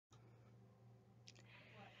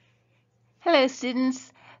Hello,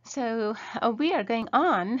 students. So we are going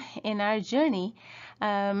on in our journey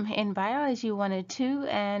in Biology 102,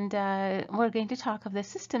 and we're going to talk of the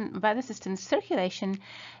system, about the system's circulation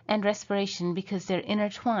and respiration because they're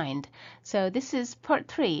intertwined. So this is part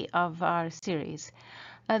 3 of our series.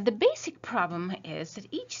 The basic problem is that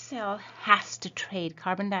each cell has to trade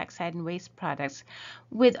carbon dioxide and waste products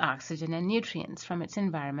with oxygen and nutrients from its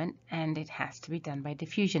environment, and it has to be done by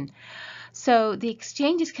diffusion. So the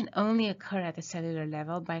exchanges can only occur at the cellular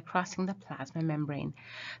level by crossing the plasma membrane.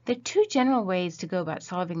 There are two general ways to go about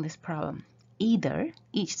solving this problem. Either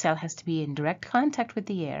each cell has to be in direct contact with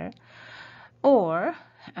the air, or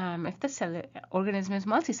if the organism is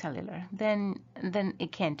multicellular, then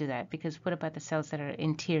it can't do that, because what about the cells that are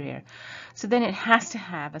interior? So then it has to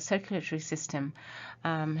have a circulatory system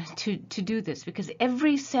to do this, because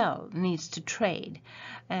every cell needs to trade,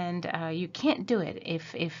 and you can't do it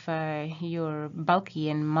if you're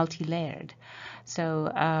bulky and multi-layered.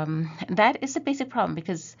 So that is the basic problem,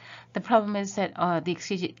 because the problem is that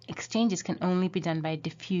the exchanges can only be done by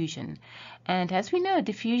diffusion. And as we know,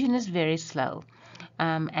 diffusion is very slow.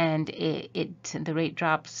 And the rate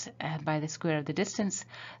drops by the square of the distance.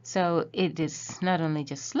 So it is not only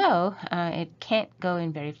just slow, it can't go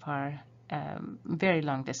in very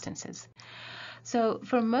long distances. So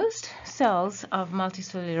for most cells of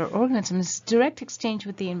multicellular organisms, direct exchange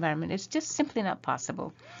with the environment is just simply not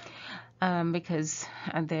possible because,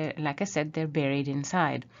 like I said, they're buried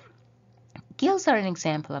inside. Gills are an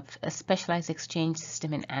example of a specialized exchange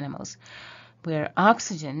system in animals, where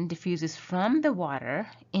oxygen diffuses from the water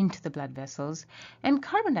into the blood vessels, and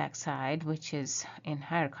carbon dioxide, which is in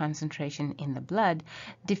higher concentration in the blood,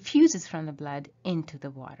 diffuses from the blood into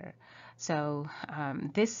the water. So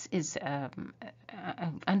this is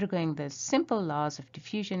undergoing the simple laws of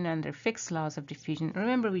diffusion under fixed laws of diffusion.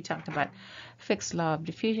 Remember, we talked about fixed law of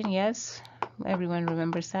diffusion, yes? Everyone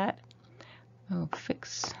remembers that? Oh,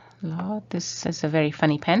 fixed law. This is a very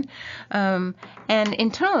funny pen. And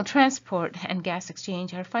internal transport and gas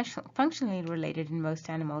exchange are functionally related in most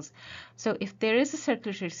animals. So if there is a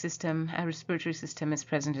circulatory system, a respiratory system is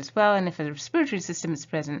present as well. And if a respiratory system is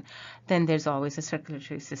present, then there's always a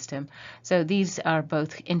circulatory system. So these are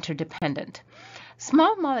both interdependent.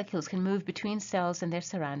 Small molecules can move between cells and their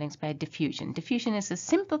surroundings by diffusion. Diffusion is a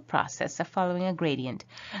simple process of following a gradient,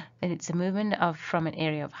 and it's a movement from an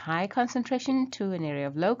area of high concentration to an area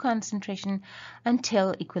of low concentration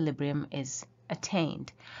until equilibrium is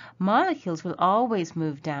attained. Molecules will always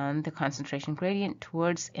move down the concentration gradient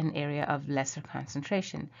towards an area of lesser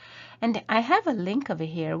concentration. And I have a link over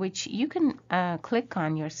here which you can click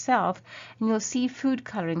on yourself, and you'll see food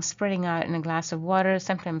coloring spreading out in a glass of water.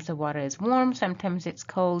 Sometimes the water is warm, sometimes it's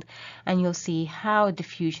cold, and you'll see how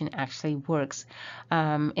diffusion actually works.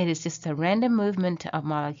 It is just a random movement of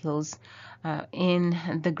molecules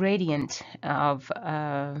in the gradient of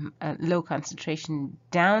low concentration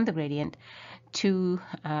down the gradient to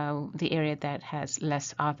the area that has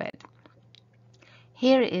less of it.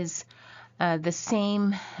 Here is the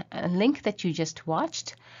same link that you just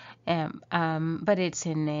watched, but it's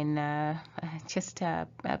in just a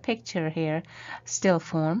picture here, still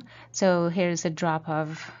form. So here's a drop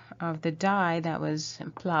of the dye that was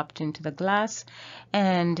plopped into the glass,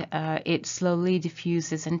 and it slowly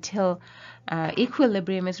diffuses until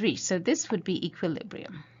equilibrium is reached. So this would be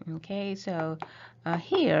equilibrium. Okay, so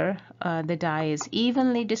here the dye is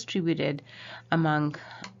evenly distributed among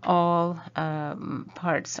all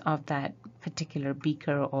parts of that particular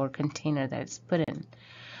beaker or container that it's put in.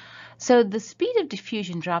 So the speed of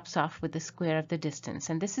diffusion drops off with the square of the distance,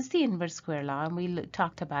 and this is the inverse square law, and we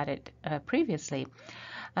talked about it previously.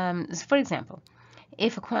 For example,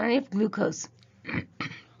 if a quantity of glucose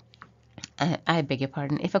I beg your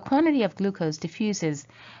pardon. If a quantity of glucose diffuses,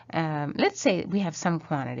 let's say we have some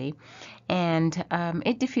quantity, and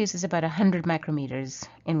it diffuses about 100 micrometers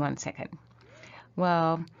in 1 second.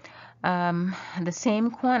 Well, the same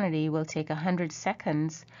quantity will take 100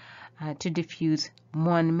 seconds to diffuse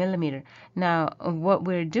 1 millimeter. Now, what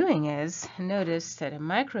we're doing is, notice that a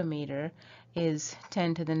micrometer is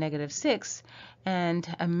 10 to the negative 6,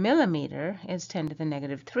 and a millimeter is 10 to the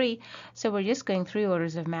negative 3. So we're just going 3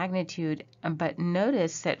 orders of magnitude, but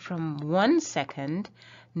notice that from 1 second,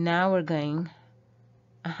 now we're going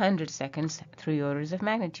 100 seconds, 3 orders of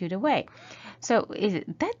magnitude away. So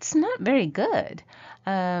that's not very good.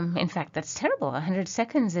 In fact, that's terrible. 100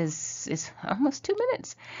 seconds is almost 2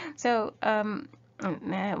 minutes. So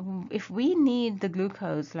if we need the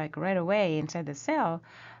glucose like right away inside the cell,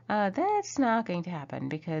 that's not going to happen,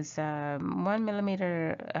 because 1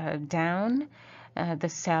 millimeter down the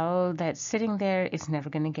cell that's sitting there is never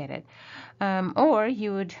going to get it. Or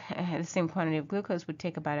you would, the same quantity of glucose would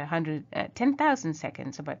take about 10,000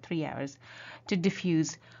 seconds, about 3 hours, to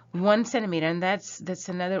diffuse 1 centimeter, and that's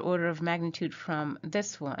another order of magnitude from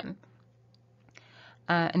this one.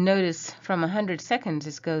 Notice from 100 seconds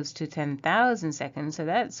it goes to 10,000 seconds, so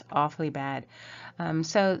that's awfully bad.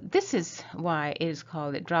 So this is why it is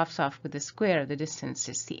called, it drops off with the square of the distance.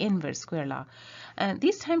 It's the inverse square law.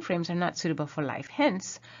 These time frames are not suitable for life.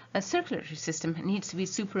 Hence, a circulatory system needs to be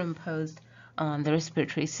superimposed on the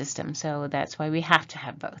respiratory system. So that's why we have to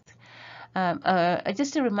have both.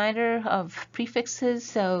 Just a reminder of prefixes.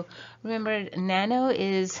 So remember, nano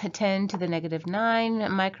is 10 to the negative 9,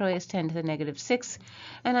 micro is 10 to the negative 6,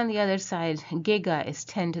 and on the other side, giga is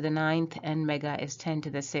 10 to the 9th, and mega is 10 to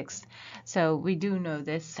the 6th. So we do know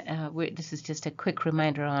this. This is just a quick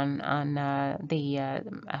reminder on the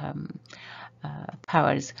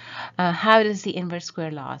powers. How does the inverse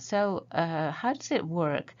square law? So how does it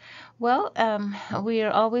work? Well, we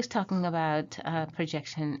are always talking about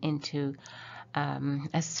projection into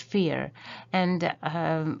a sphere, and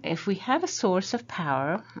if we have a source of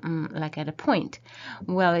power, like at a point,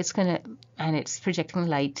 well, it's projecting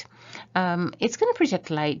light. It's going to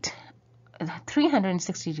project light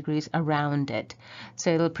 360 degrees around it.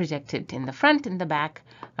 So it'll project it in the front and the back,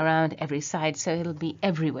 around every side, so it'll be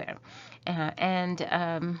everywhere. And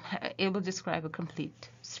it will describe a complete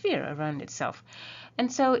sphere around itself.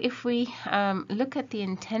 And so if we look at the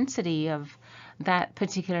intensity of that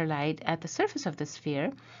particular light at the surface of the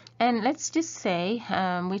sphere, and let's just say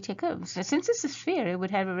we take since it's a sphere, it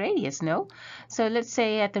would have a radius, no? So let's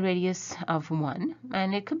say at the radius of 1,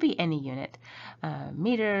 and it could be any unit,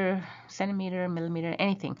 meter, centimeter, millimeter,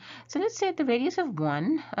 anything. So let's say at the radius of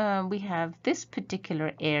 1, we have this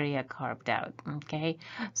particular area carved out, okay?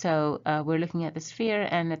 So we're looking at the sphere,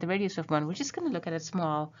 and at the radius of 1, we're just going to look at a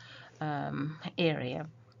small area.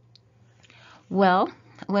 Well,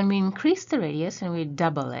 when we increase the radius and we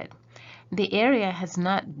double it, the area has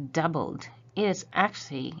not doubled. It is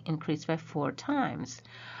actually increased by 4 times.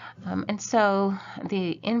 And so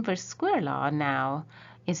the inverse square law now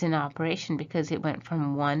is in operation because it went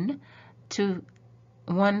from 1 to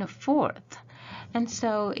 1/4. And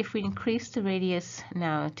so if we increase the radius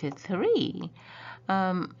now to 3,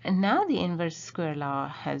 and now the inverse square law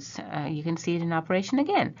has, you can see it in operation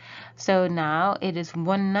again. So now it is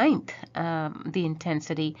 1/9 the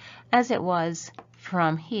intensity as it was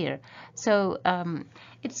from here. So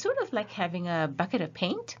it's sort of like having a bucket of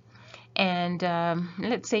paint, and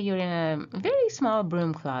let's say you're in a very small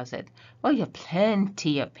broom closet. Well, you have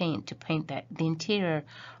plenty of paint to paint the interior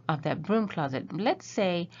of that broom closet. Let's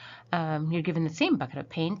say you're given the same bucket of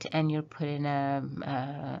paint and you're put in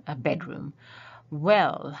a bedroom.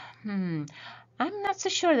 Well, I'm not so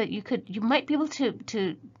sure that you might be able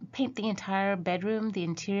to paint the entire bedroom, the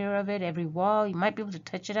interior of it, every wall. You might be able to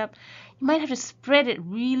touch it up. You might have to spread it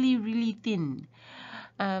really, really thin.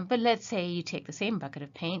 But let's say you take the same bucket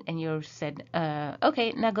of paint and you're said,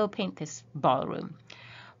 okay, now go paint this ballroom.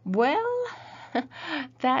 Well,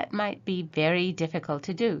 that might be very difficult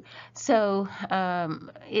to do. So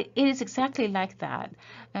it is exactly like that.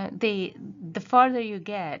 The farther you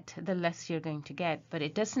get, the less you're going to get, but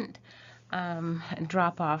it doesn't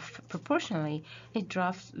drop off proportionally. It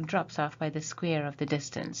drops off by the square of the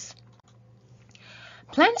distance.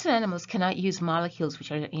 Plants and animals cannot use molecules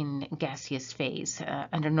which are in gaseous phase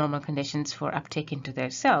under normal conditions for uptake into their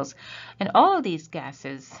cells. And all of these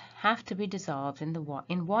gases have to be dissolved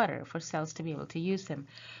in water for cells to be able to use them.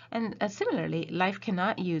 And similarly, life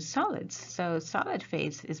cannot use solids. So solid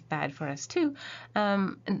phase is bad for us too.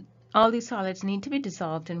 And all these solids need to be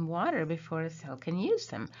dissolved in water before a cell can use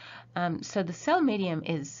them. So the cell medium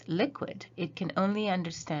is liquid. It can only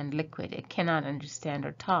understand liquid. It cannot understand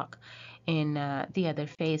or talk in the other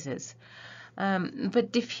phases.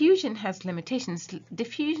 But diffusion has limitations.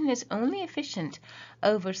 Diffusion is only efficient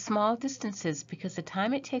over small distances because the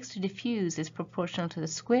time it takes to diffuse is proportional to the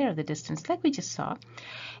square of the distance, like we just saw.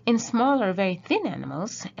 In small or very thin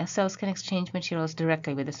animals, cells can exchange materials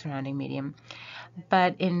directly with the surrounding medium.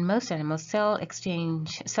 But in most animals, cells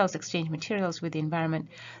exchange materials with the environment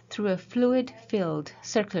through a fluid-filled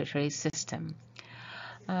circulatory system.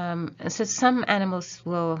 So some animals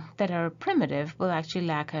that are primitive will actually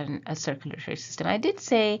lack a circulatory system. I did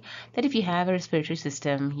say that if you have a respiratory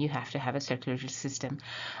system, you have to have a circulatory system.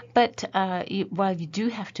 But while you do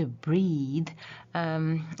have to breathe,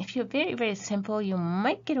 If you're very, very simple, you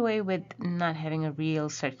might get away with not having a real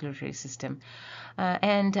circulatory system.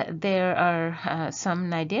 And there are some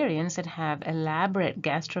cnidarians that have elaborate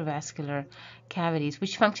gastrovascular cavities,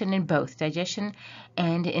 which function in both digestion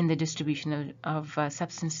and in the distribution of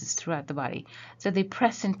substances throughout the body. So they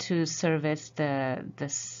press into service the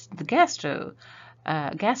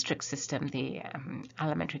gastric system, the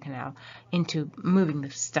alimentary canal, into moving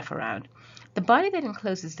the stuff around. The body that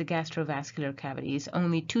encloses the gastrovascular cavity is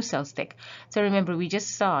only 2 cells thick. So remember, we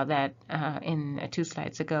just saw that in 2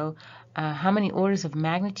 slides ago, how many orders of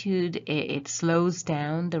magnitude it slows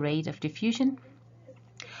down the rate of diffusion.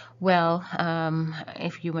 Well,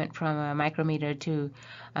 if you went from a micrometer to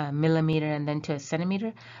a millimeter and then to a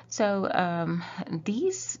centimeter, so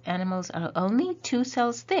these animals are only 2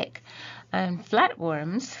 cells thick. And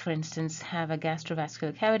flatworms, for instance, have a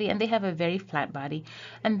gastrovascular cavity and they have a very flat body,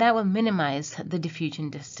 and that will minimize the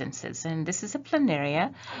diffusion distances. And this is a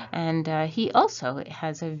planaria, and he also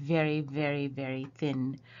has a very, very, very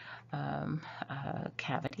thin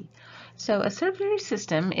cavity. So a circulatory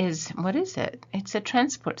system is, what is it? It's a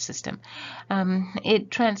transport system. It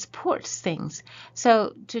transports things.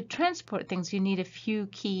 So to transport things, you need a few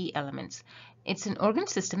key elements. It's an organ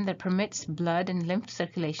system that permits blood and lymph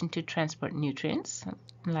circulation to transport nutrients,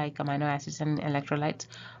 like amino acids and electrolytes,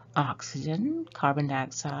 oxygen, carbon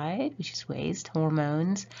dioxide, which is waste,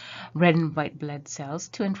 hormones, red and white blood cells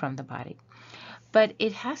to and from the body. But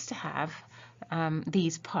it has to have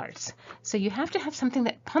these parts. So you have to have something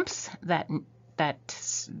that pumps that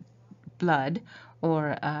blood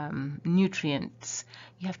or nutrients.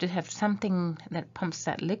 You have to have something that pumps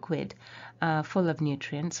that liquid full of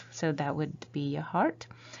nutrients. So that would be a heart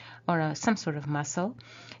or some sort of muscle.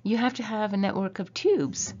 You have to have a network of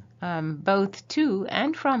tubes, both to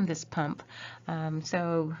and from this pump.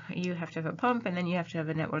 So you have to have a pump, and then you have to have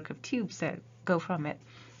a network of tubes that go from it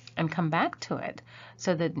and come back to it,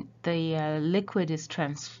 so that the liquid is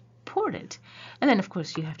transported. And then, of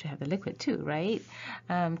course, you have to have the liquid too, right?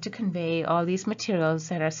 To convey all these materials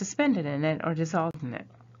that are suspended in it or dissolved in it.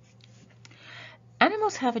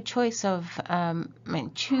 Animals have a choice of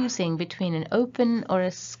choosing between an open or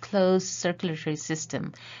a closed circulatory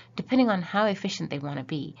system, depending on how efficient they want to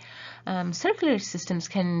be. Circulatory systems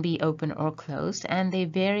can be open or closed, and they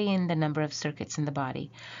vary in the number of circuits in the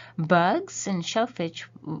body. Bugs and shellfish,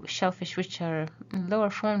 which are lower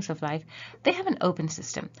forms of life, they have an open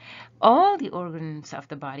system. All the organs of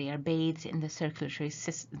the body are bathed in the circulatory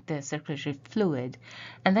fluid,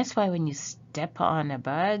 and that's why when you step on a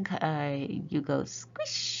bug, you go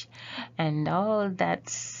squish, and all that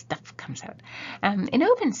stuff comes out. In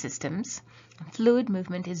open systems, fluid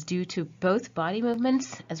movement is due to both body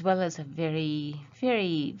movements as well as a very,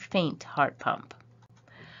 very faint heart pump.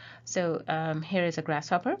 So here is a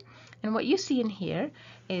grasshopper, and what you see in here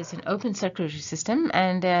is an open circulatory system,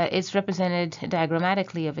 and it's represented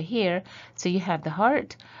diagrammatically over here. So you have the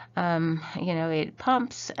heart, it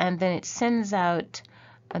pumps, and then it sends out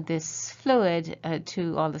this fluid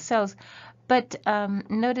to all the cells. But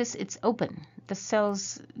notice it's open. The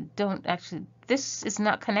cells don't actually, this is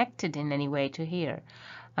not connected in any way to here.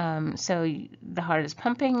 So the heart is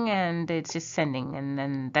pumping and it's just sending, and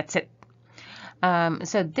then that's it.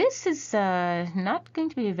 So this is not going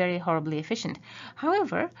to be very horribly efficient.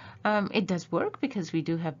 However, it does work because we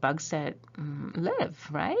do have bugs that live,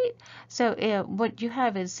 right? So what you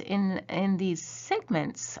have is in these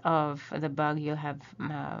segments of the bug, you'll have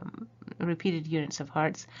repeated units of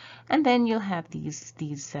hearts, and then you'll have these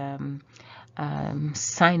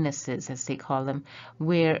sinuses, as they call them,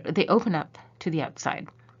 where they open up to the outside,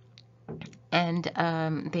 and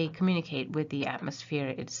they communicate with the atmosphere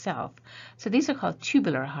itself. So these are called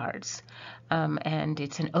tubular hearts, and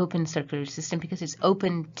it's an open circulatory system because it's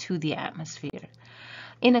open to the atmosphere.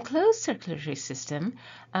 In a closed circulatory system,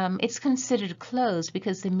 it's considered closed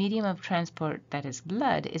because the medium of transport, that is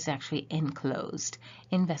blood, is actually enclosed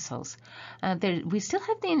in vessels. We still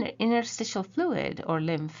have the interstitial fluid or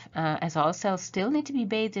lymph, as all cells still need to be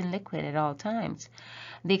bathed in liquid at all times.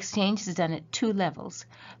 The exchange is done at 2 levels,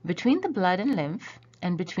 between the blood and lymph,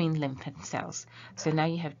 and between lymph and cells. So now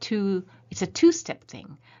you have it's a 2-step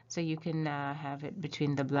thing. So you can have it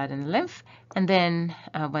between the blood and the lymph, and then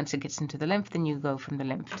once it gets into the lymph, then you go from the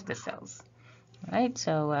lymph to the cells, right?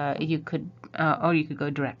 So you could go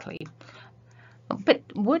directly. But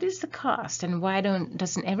what is the cost, and why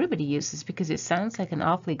doesn't everybody use this? Because it sounds like an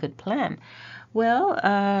awfully good plan. Well,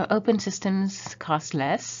 open systems cost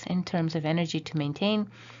less in terms of energy to maintain.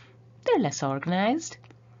 They're less organized.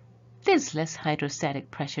 there's less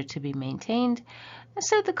hydrostatic pressure to be maintained,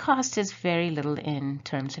 so the cost is very little in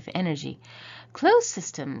terms of energy. Closed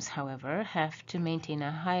systems, however, have to maintain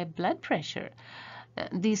a high blood pressure.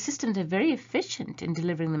 These systems are very efficient in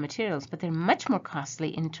delivering the materials, but they're much more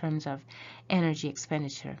costly in terms of energy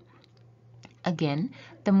expenditure. Again,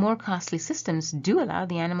 the more costly systems do allow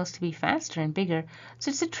the animals to be faster and bigger,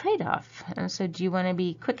 so it's a trade-off. So do you want to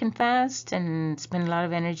be quick and fast and spend a lot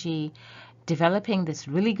of energy developing this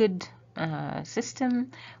really good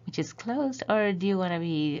system, which is closed, or do you want to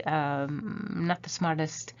be not the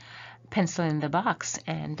smartest pencil in the box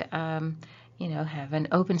and have an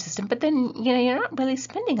open system, but then you're not really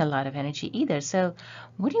spending a lot of energy either. So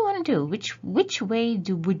what do you want to do? Which way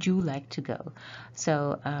would you like to go?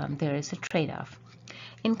 So there is a trade-off.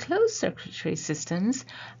 In closed circulatory systems,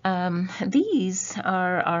 these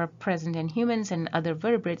are present in humans and other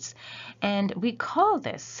vertebrates, and we call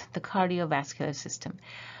this the cardiovascular system.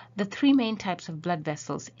 The three main types of blood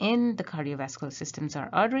vessels in the cardiovascular systems are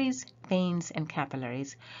arteries, veins, and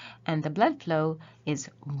capillaries, and the blood flow is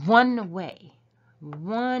one way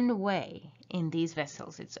in these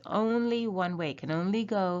vessels. It's only one way, it can only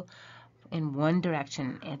go in one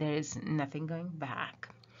direction, and there is nothing going back,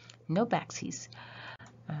 no backsies.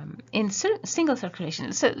 In single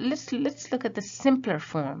circulation, so let's look at the simpler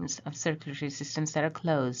forms of circulatory systems that are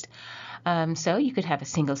closed. So you could have a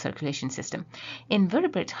single circulation system.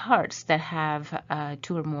 Invertebrate hearts that have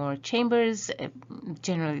 2 or more chambers,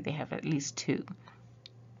 generally they have at least 2.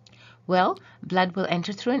 Well, blood will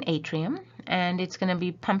enter through an atrium, and it's going to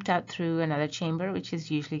be pumped out through another chamber, which is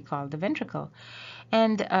usually called the ventricle.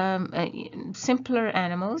 And simpler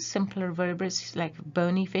animals, simpler vertebrates like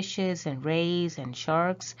bony fishes and rays and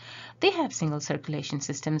sharks, they have single circulation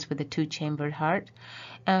systems with a 2-chambered heart.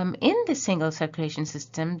 In the single circulation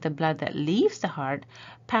system, the blood that leaves the heart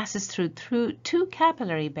passes through 2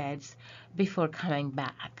 capillary beds before coming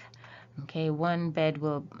back. Okay, one bed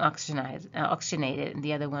will oxygenate it, and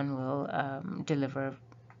the other one will deliver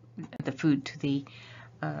the food to the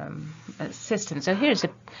system. So here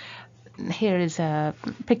is a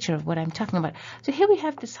picture of what I'm talking about. So here we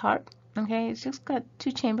have this heart. Okay, it's just got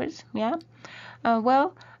 2 chambers. Yeah.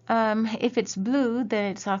 If it's blue,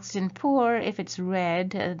 then it's oxygen poor. If it's red,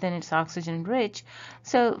 then it's oxygen rich.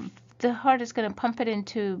 So the heart is going to pump it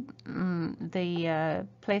into the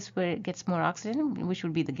place where it gets more oxygen, which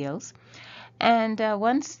would be the gills. And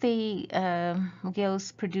once the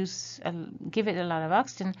gills give it a lot of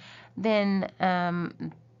oxygen, then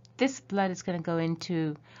this blood is going to go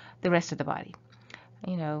into the rest of the body,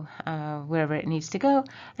 wherever it needs to go.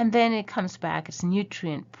 And then it comes back. It's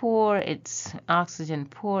nutrient poor. It's oxygen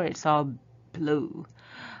poor. It's all blue.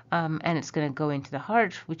 And it's going to go into the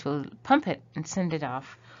heart, which will pump it and send it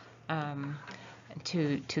off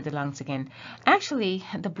to the lungs again. Actually,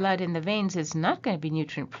 the blood in the veins is not going to be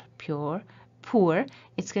nutrient poor.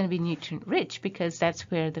 It's going to be nutrient rich, because that's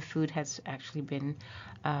where the food has actually been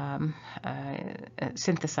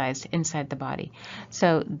synthesized inside the body.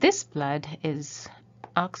 So this blood is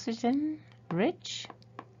oxygen rich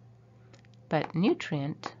but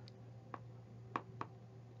nutrient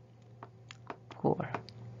poor.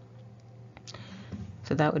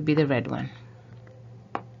 So that would be the red one.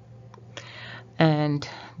 And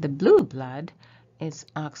the blue blood is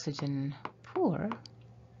oxygen poor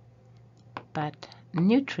but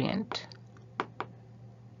nutrient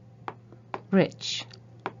rich.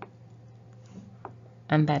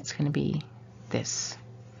 And that's going to be this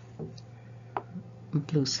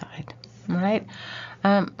blue side, right?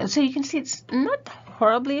 So you can see it's not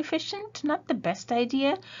horribly efficient, not the best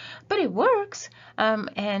idea, but it works.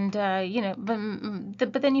 But then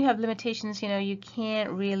you have limitations. You can't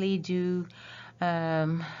really do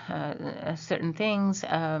certain things.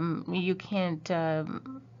 You can't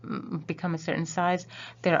become a certain size.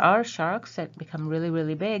 There are sharks that become really,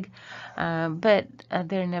 really big, but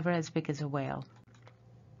they're never as big as a whale.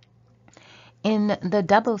 In the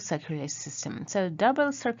double circulation system, so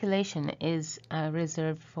double circulation is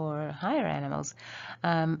reserved for higher animals.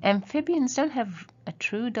 Amphibians don't have a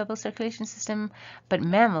true double circulation system, but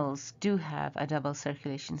mammals do have a double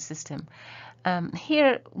circulation system.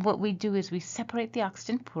 Here, what we do is we separate the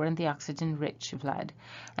oxygen poor and the oxygen rich blood,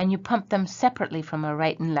 and you pump them separately from a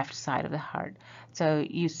right and left side of the heart. So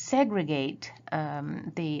you segregate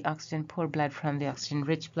the oxygen poor blood from the oxygen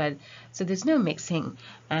rich blood, so there's no mixing,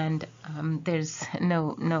 and there's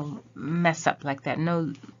no mess up like that,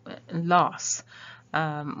 no loss.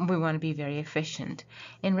 We want to be very efficient.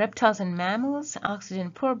 In reptiles and mammals,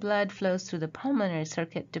 oxygen poor blood flows through the pulmonary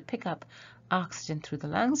circuit to pick up oxygen through the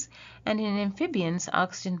lungs, and in amphibians,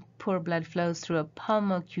 oxygen poor blood flows through a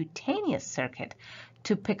pulmocutaneous circuit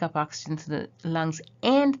to pick up oxygen to the lungs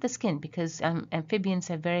and the skin, because amphibians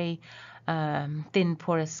have very thin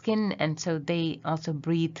porous skin, and so they also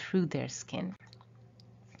breathe through their skin.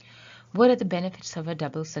 What are the benefits of a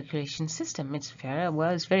double circulation system? It's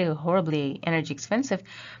very horribly energy expensive,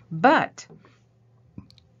 but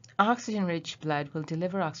oxygen-rich blood will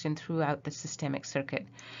deliver oxygen throughout the systemic circuit.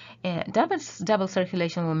 Double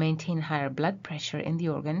circulation will maintain higher blood pressure in the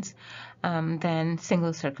organs than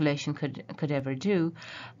single circulation could ever do.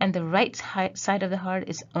 And the right side of the heart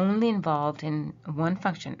is only involved in one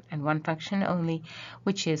function, and one function only,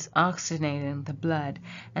 which is oxygenating the blood.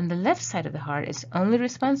 And the left side of the heart is only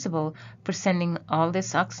responsible for sending all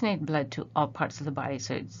this oxygenated blood to all parts of the body,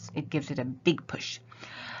 so it gives it a big push.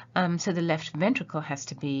 So the left ventricle has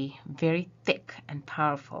to be very thick and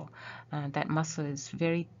powerful. That muscle is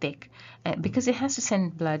very thick because it has to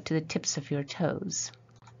send blood to the tips of your toes.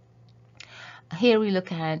 Here we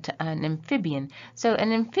look at an amphibian. So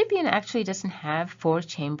an amphibian actually doesn't have 4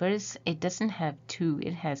 chambers. It doesn't have 2.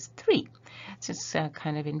 It has 3. So it's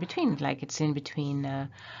kind of in between, like it's in between.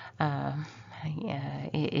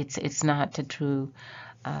 It's not a true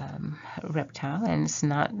reptile, and it's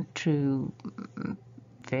not true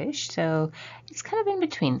fish, so it's kind of in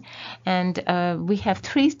between. And we have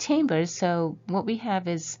 3 chambers, so what we have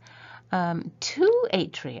is 2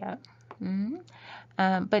 atria,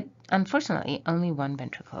 but unfortunately only 1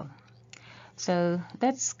 ventricle. So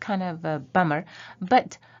that's kind of a bummer,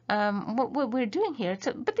 but what we're doing here,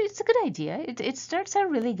 but it's a good idea. It starts out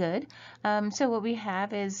really good. So what we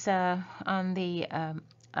have is on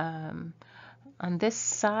this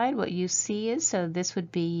side, what you see is, so this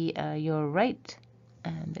would be your right,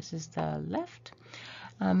 and this is the left.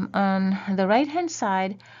 On the right-hand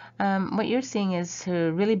side, what you're seeing is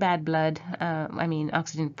really bad blood,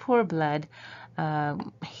 oxygen-poor blood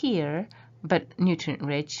here, but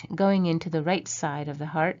nutrient-rich, going into the right side of the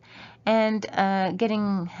heart and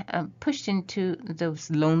getting pushed into those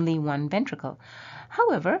lonely 1 ventricle.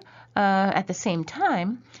 However, at the same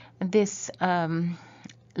time, this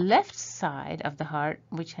left side of the heart,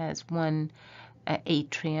 which has 1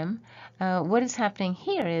 atrium, what is happening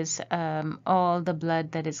here is all the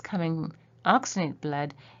blood that is coming, oxygenated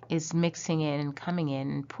blood, is mixing in and coming in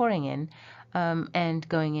and pouring in and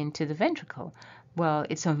going into the ventricle. Well,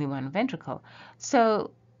 it's only 1 ventricle.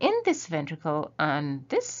 So in this ventricle, on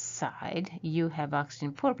this side, you have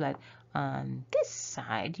oxygen poor blood. On this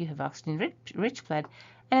side, you have oxygen rich blood.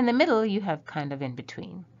 And in the middle, you have kind of in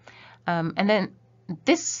between. And then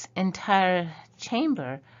this entire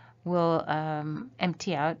chamber will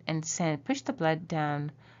empty out and push the blood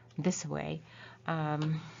down this way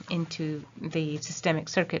into the systemic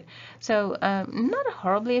circuit. So not a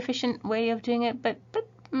horribly efficient way of doing it, but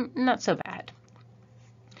not so bad.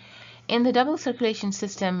 In the double circulation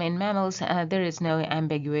system in mammals, there is no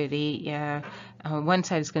ambiguity. One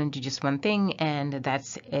side is going to do just one thing, and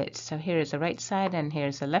that's it. So here is the right side, and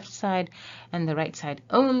here's the left side, and the right side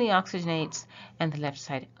only oxygenates, and the left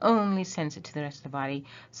side only sends it to the rest of the body.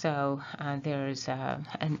 So there's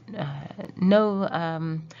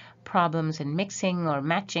no problems in mixing or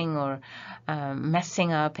matching or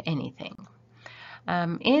messing up anything.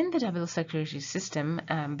 In the double circulatory system,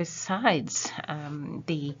 besides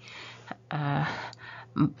the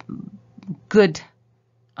good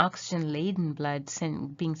oxygen-laden blood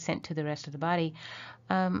being sent to the rest of the body,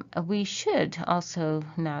 we should also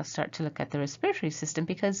now start to look at the respiratory system,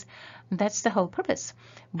 because that's the whole purpose.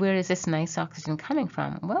 Where is this nice oxygen coming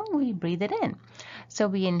from? Well, we breathe it in. So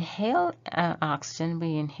we inhale oxygen,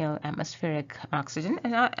 we inhale atmospheric oxygen,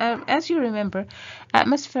 and as you remember,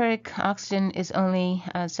 atmospheric oxygen is only,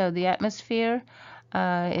 so the atmosphere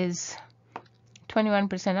is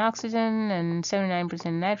 21% oxygen and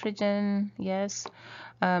 79% nitrogen, yes.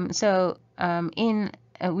 We're going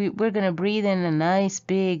to breathe in a nice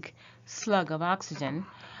big slug of oxygen,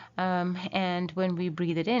 and when we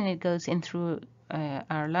breathe it in, it goes in through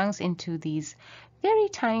our lungs into these very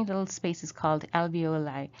tiny little spaces called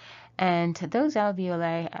alveoli, and those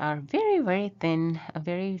alveoli are very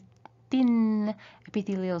thin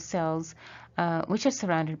epithelial cells which are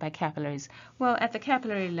surrounded by capillaries. Well, at the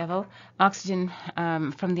capillary level, oxygen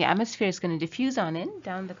from the atmosphere is going to diffuse on in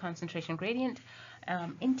down the concentration gradient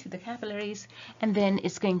into the capillaries, and then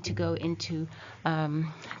it's going to go into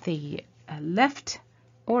the left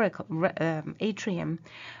atrium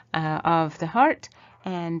of the heart,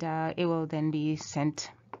 and it will then be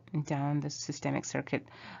sent down the systemic circuit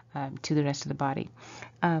to the rest of the body.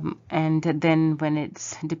 And then when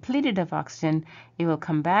it's depleted of oxygen, it will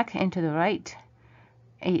come back into the right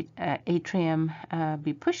atrium,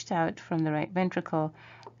 be pushed out from the right ventricle,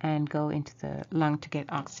 and go into the lung to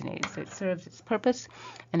get oxygenated. So it serves its purpose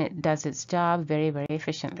and it does its job very, very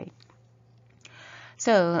efficiently.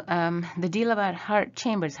 So the deal about heart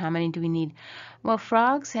chambers, how many do we need? Well,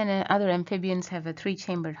 frogs and other amphibians have a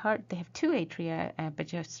 3-chambered heart. They have 2 atria, but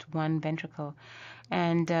just 1 ventricle.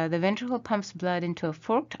 And the ventricle pumps blood into a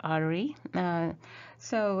forked artery. The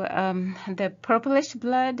purplish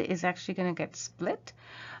blood is actually going to get split.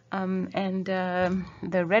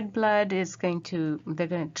 The red blood is they're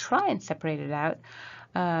going to try and separate it out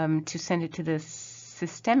to send it to the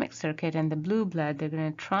systemic circuit, and the blue blood, they're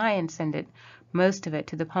going to try and send most of it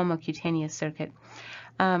to the pulmocutaneous circuit.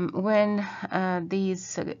 When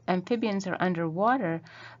these amphibians are underwater,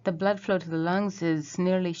 the blood flow to the lungs is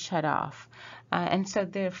nearly shut off. And so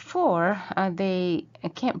therefore, they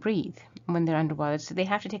can't breathe when they're underwater. So they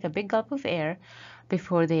have to take a big gulp of air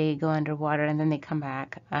before they go underwater, and then they come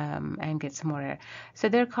back and get some more air. So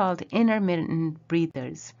they're called intermittent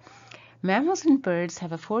breathers. Mammals and birds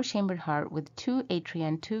have a 4-chambered heart with 2 atria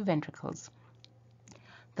and 2 ventricles.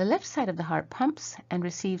 The left side of the heart pumps and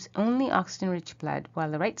receives only oxygen-rich blood,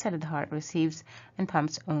 while the right side of the heart receives and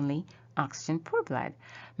pumps only oxygen-poor blood.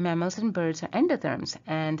 Mammals and birds are endotherms,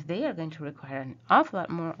 and they are going to require an awful lot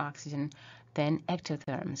more oxygen than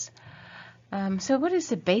ectotherms. So what is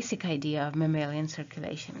the basic idea of mammalian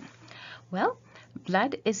circulation? Well,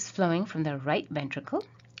 blood is flowing from the right ventricle,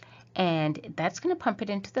 and that's going to pump it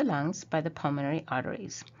into the lungs by the pulmonary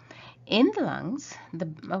arteries. In the lungs,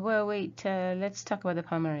 let's talk about the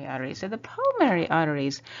pulmonary arteries. So the pulmonary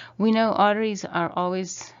arteries, we know arteries are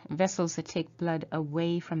always vessels that take blood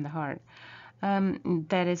away from the heart.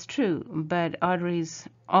 That is true, but arteries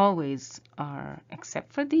always are,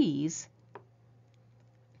 except for these,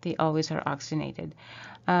 they always are oxygenated.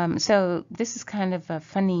 So this is kind of a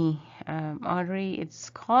funny artery. It's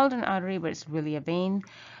called an artery, but it's really a vein.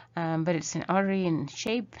 But it's an artery in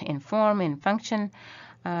shape, in form, in function.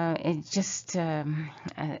 It just what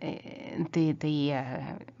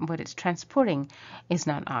it's transporting is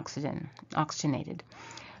not oxygenated.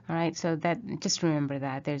 All right, so just remember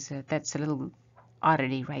that that's a little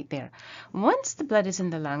oddity right there. Once the blood is in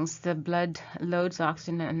the lungs, the blood loads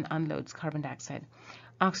oxygen and unloads carbon dioxide.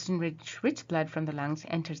 Oxygen-rich blood from the lungs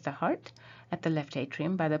enters the heart at the left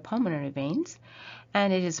atrium by the pulmonary veins,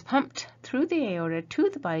 and it is pumped through the aorta to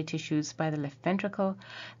the body tissues by the left ventricle.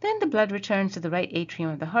 Then the blood returns to the right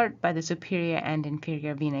atrium of the heart by the superior and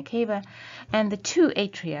inferior vena cava, and the 2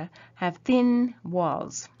 atria have thin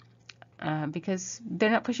walls because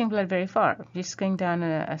they're not pushing blood very far, just going down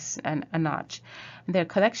a notch. They're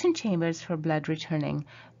collection chambers for blood returning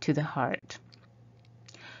to the heart.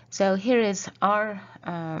 So here is our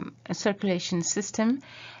circulation system,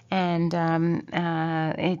 and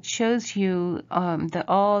it shows you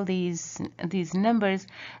all these numbers.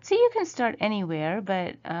 So you can start anywhere,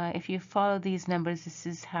 but if you follow these numbers, this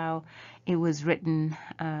is how it was written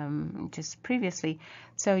just previously.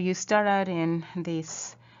 So you start out in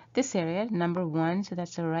this area, number 1, so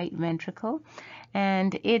that's the right ventricle,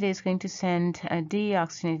 and it is going to send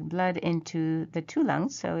deoxygenated blood into the 2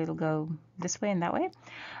 lungs, so it'll go this way and that way,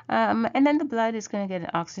 and then the blood is going to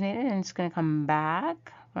get oxygenated, and it's going to come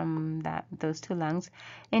back from those 2 lungs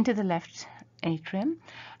into the left atrium.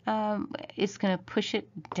 It's going to push it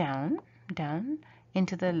down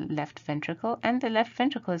into the left ventricle, and the left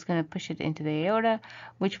ventricle is going to push it into the aorta,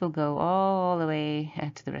 which will go all the way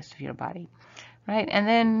to the rest of your body. Right, and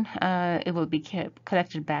then it will be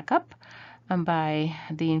collected back up by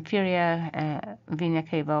the inferior vena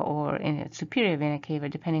cava or in its superior vena cava,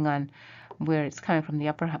 depending on where it's coming from, the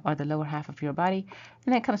upper or the lower half of your body,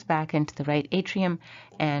 and then it comes back into the right atrium,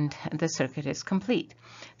 and the circuit is complete.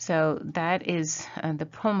 So that is the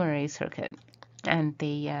pulmonary circuit and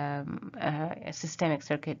the systemic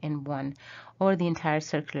circuit in one, or the entire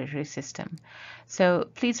circulatory system. So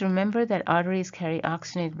please remember that arteries carry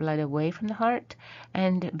oxygenated blood away from the heart,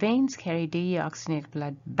 and veins carry deoxygenated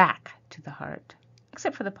blood back to the heart,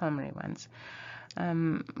 except for the pulmonary ones.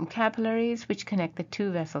 Capillaries, which connect the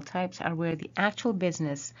 2 vessel types, are where the actual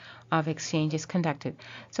business of exchange is conducted.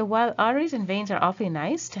 So while arteries and veins are awfully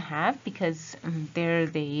nice to have because they're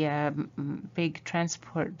the big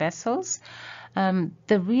transport vessels,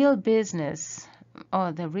 the real business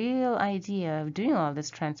or the real idea of doing all this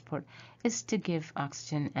transport is to give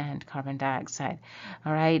oxygen and carbon dioxide.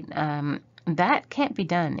 All right, that can't be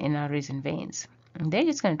done in arteries and veins. They're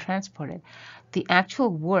just going to transport it. The actual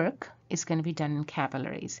work is going to be done in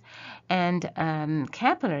capillaries. And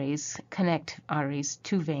capillaries connect arteries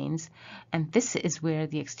to veins, and this is where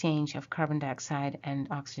the exchange of carbon dioxide and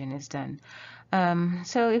oxygen is done.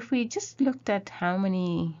 So if we just looked at how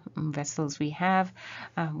many vessels we have,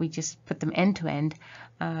 we just put them end to end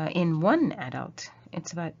in one adult.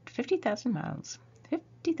 It's about 50,000 miles.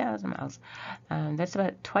 50,000 miles. That's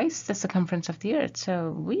about twice the circumference of the Earth. So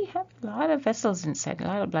we have a lot of vessels inside, a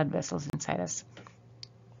lot of blood vessels inside us.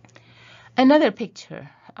 Another picture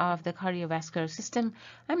of the cardiovascular system.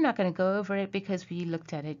 I'm not going to go over it because we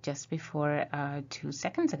looked at it just before 2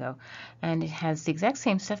 seconds ago, and it has the exact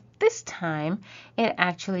same stuff. This time it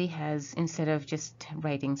actually has, instead of just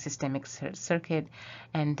writing systemic circuit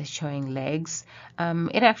and showing legs,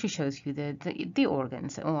 it actually shows you the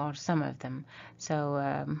organs, or some of them.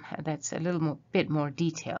 So that's a little bit more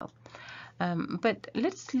detail. But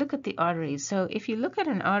let's look at the arteries. So if you look at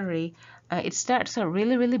an artery, it starts out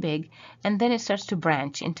really, really big, and then it starts to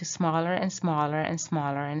branch into smaller and smaller and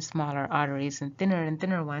smaller and smaller arteries and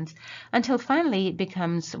thinner ones, until finally it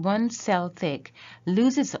becomes 1 cell thick,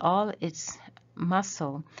 loses all its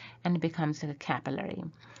muscle, and it becomes a capillary.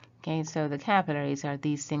 Okay, so the capillaries are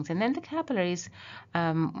these things. And then the capillaries,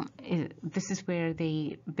 this is where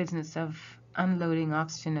the business of unloading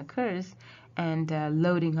oxygen occurs and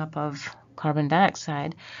loading up of carbon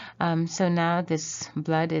dioxide. So now this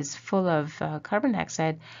blood is full of carbon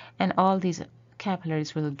dioxide, and all these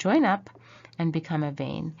capillaries will join up and become a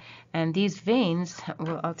vein. And these veins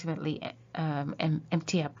will ultimately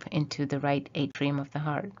empty up into the right atrium of the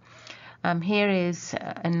heart. Here is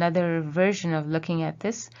another version of looking at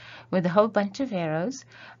this with a whole bunch of arrows,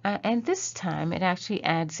 and this time it actually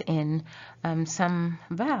adds in some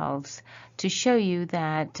valves to show you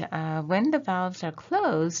that when the valves are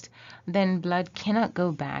closed, then blood cannot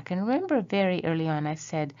go back. And remember, very early on I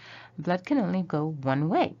said blood can only go one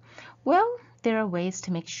way. Well, there are ways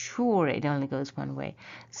to make sure it only goes one way.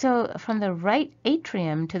 So from the right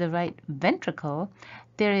atrium to the right ventricle,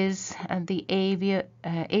 there is the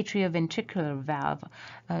atrioventricular valve.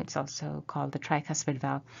 It's also called the tricuspid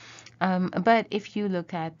valve. But if you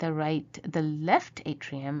look at the left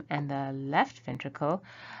atrium and the left ventricle,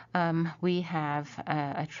 we have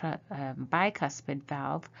a bicuspid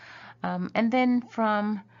valve. And then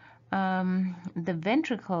from the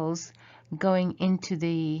ventricles going into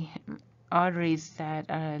the arteries that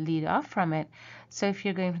lead off from it. So if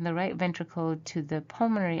you're going from the right ventricle to the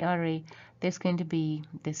pulmonary artery, there's going to be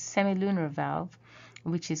this semilunar valve,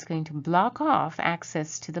 which is going to block off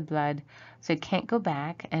access to the blood, so it can't go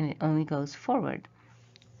back and it only goes forward.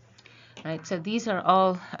 Right, so these are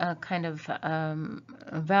all kind of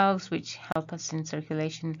valves which help us in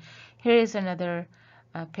circulation. Here is another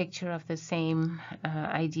picture of the same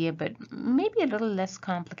idea, but maybe a little less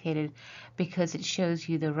complicated, because it shows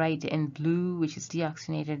you the right in blue, which is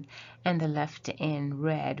deoxygenated, and the left in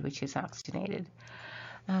red, which is oxygenated.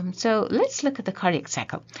 So let's look at the cardiac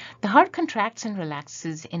cycle. The heart contracts and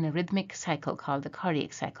relaxes in a rhythmic cycle called the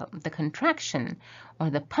cardiac cycle. The contraction, or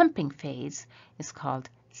the pumping phase, is called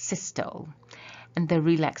systole, and the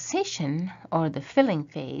relaxation, or the filling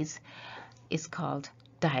phase, is called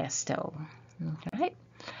diastole. Right?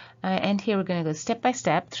 And here we're going to go step by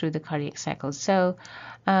step through the cardiac cycle. So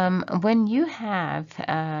when you have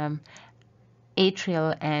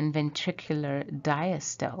atrial and ventricular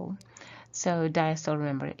diastole, so diastole,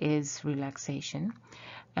 remember, is relaxation,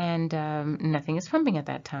 and nothing is pumping at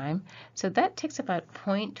that time. So that takes about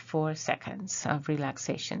 0.4 seconds of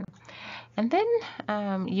relaxation. And then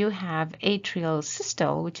you have atrial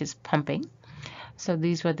systole, which is pumping. So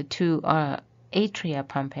these were the two atria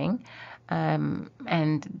pumping.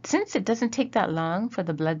 And since it doesn't take that long for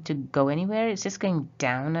the blood to go anywhere, it's just going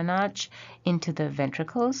down a notch into the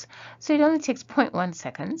ventricles. So it only takes 0.1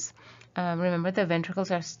 seconds. Remember, the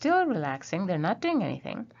ventricles are still relaxing. They're not doing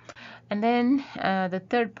anything. And then the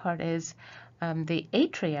third part is the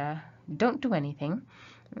atria don't do anything.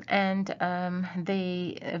 And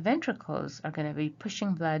the ventricles are going to be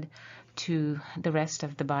pushing blood to the rest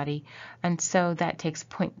of the body, and so that takes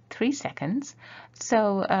 0.3 seconds.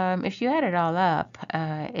 So if you add it all up,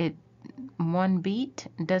 one beat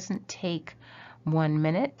doesn't take 1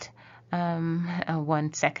 minute,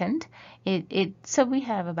 1 second. So we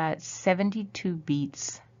have about 72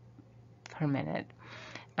 beats per minute.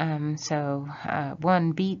 So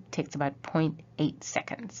one beat takes about 0.8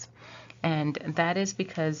 seconds. And that is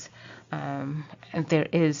because there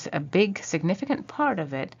is a big significant part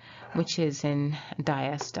of it which is in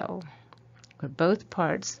diastole, where both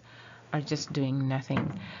parts are just doing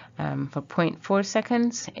nothing. For 0.4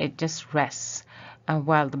 seconds, it just rests.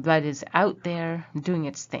 while the blood is out there doing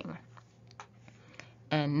its thing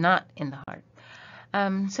and not in the heart.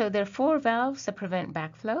 So there are 4 valves that prevent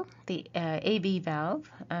backflow. The AV valve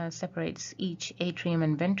separates each atrium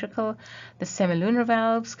and ventricle. The semilunar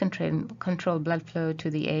valves control blood flow to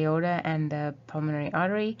the aorta and the pulmonary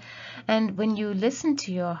artery. And when you listen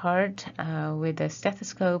to your heart with a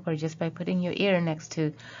stethoscope or just by putting your ear next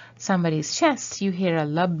to somebody's chest, you hear a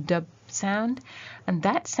lub-dub sound. And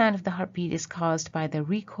that sound of the heartbeat is caused by the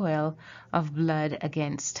recoil of blood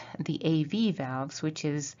against the AV valves, which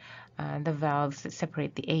is the valves that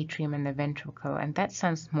separate the atrium and the ventricle, and that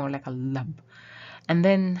sounds more like a lub. And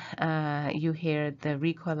then you hear the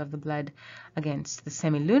recoil of the blood against the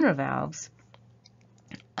semilunar valves,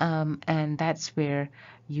 and that's where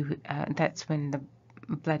that's when the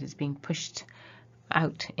blood is being pushed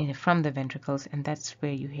out from the ventricles, and that's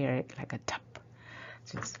where you hear it like a tap.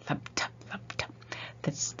 So it's lub tap, lub tap.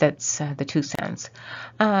 That's the 2 sounds.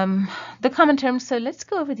 The common terms, so let's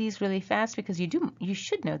go over these really fast because you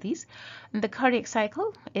should know these. The cardiac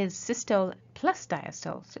cycle is systole plus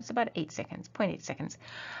diastole, so it's about 8 seconds, 0.8 seconds.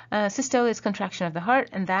 Systole is contraction of the heart,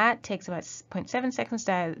 and that takes about 0.7 seconds.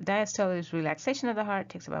 Diastole is relaxation of the heart,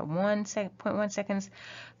 takes about 0.1 seconds.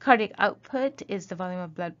 Cardiac output is the volume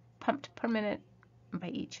of blood pumped per minute by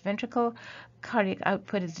each ventricle. Cardiac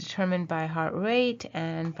output is determined by heart rate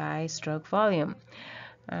and by stroke volume.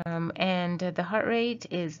 And the heart rate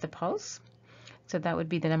is the pulse. So that would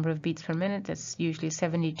be the number of beats per minute. That's usually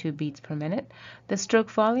 72 beats per minute. The stroke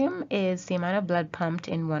volume is the amount of blood pumped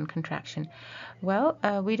in one contraction. Well,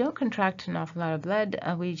 we don't contract an awful lot of blood.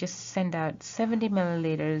 We just send out 70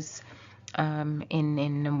 milliliters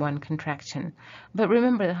in one contraction. But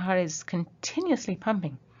remember, the heart is continuously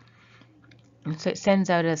pumping. And so it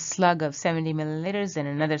sends out a slug of 70 milliliters and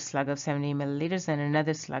another slug of 70 milliliters and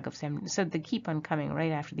another slug of 70. So they keep on coming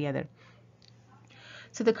right after the other.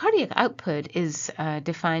 So the cardiac output is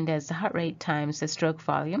defined as the heart rate times the stroke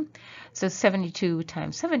volume. So 72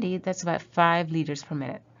 times 70, that's about 5 liters per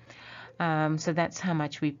minute. So that's how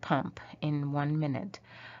much we pump in 1 minute.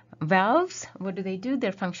 Valves, what do?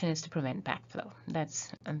 Their function is to prevent backflow.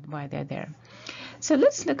 That's why they're there. So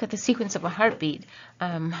let's look at the sequence of a heartbeat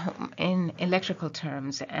in electrical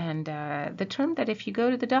terms. And the term that if you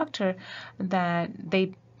go to the doctor, that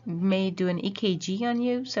they may do an EKG on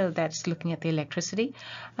you, so that's looking at the electricity.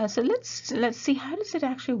 So let's see, how does it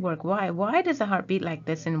actually work? Why does a heart beat like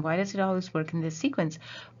this, and why does it always work in this sequence?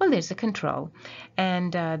 Well, there's a control,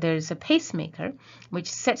 and there's a pacemaker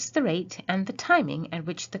which sets the rate and the timing at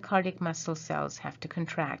which the cardiac muscle cells have to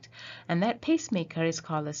contract, and that pacemaker is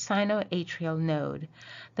called a sinoatrial node.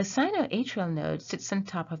 The sinoatrial node sits on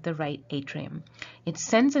top of the right atrium. It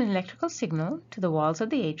sends an electrical signal to the walls of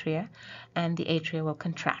the atria, and the atria will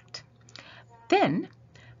contract. Then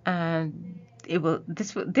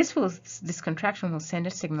this contraction will send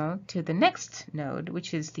a signal to the next node,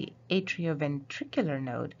 which is the atrioventricular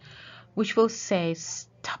node, which will say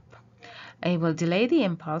stop. It will delay the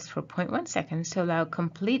impulse for 0.1 seconds to allow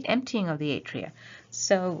complete emptying of the atria.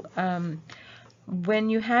 So when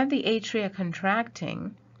you have the atria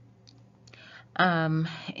contracting,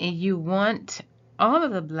 you want all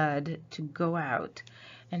of the blood to go out,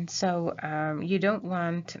 and so you don't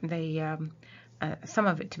want the some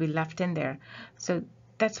of it to be left in there. So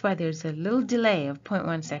that's why there's a little delay of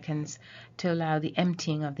 0.1 seconds to allow the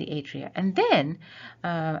emptying of the atria. And then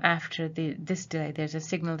after this delay, there's a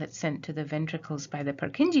signal that's sent to the ventricles by the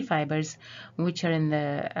Purkinje fibers, which are in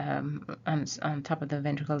the on top of the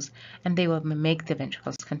ventricles, and they will make the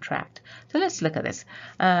ventricles contract. So let's look at this.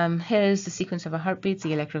 Here's the sequence of a heartbeat,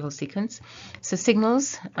 the electrical sequence. So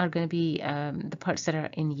signals are going to be the parts that are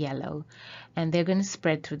in yellow, and they're going to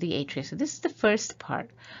spread through the atria. So this is the first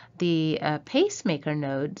part. The pacemaker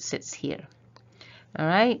node sits here. All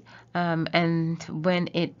right, and when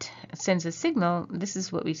it sends a signal, this is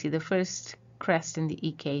what we see, the first crest in the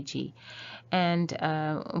EKG. And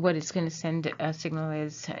what it's going to send a signal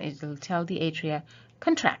is, it'll tell the atria,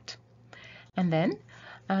 contract. And then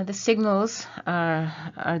the signals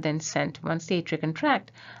are then sent. Once the atria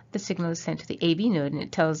contract, the signal is sent to the AV node, and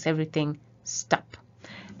it tells everything, stop.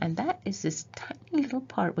 And that is this tiny little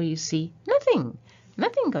part where you see nothing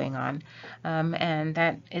going on, and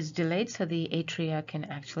that is delayed so the atria can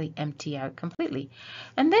actually empty out completely.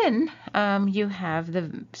 And then you have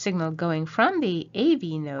the signal going from the AV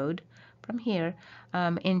node, from here,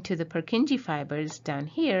 into the Purkinje fibers down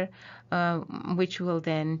here, which will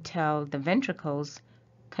then tell the ventricles,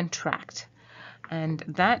 contract. and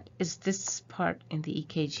that is this part in the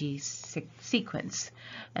EKG sequence.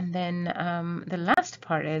 And then the last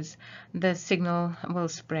part is the signal will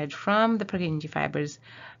spread from the Purkinje fibers,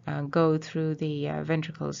 go through the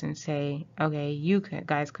ventricles and say, okay, you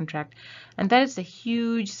guys contract. And that is the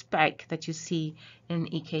huge spike that you see in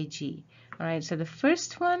EKG. All right, so the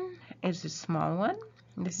first one is a small one.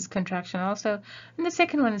 This is contraction also. And the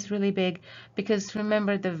second one is really big because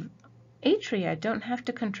remember, the atria don't have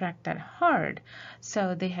to contract that hard,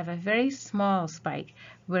 so they have a very small spike,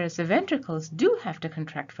 whereas the ventricles do have to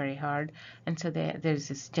contract very hard, and so there's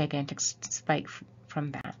this gigantic spike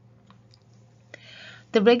from that.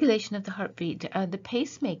 The regulation of the heartbeat, the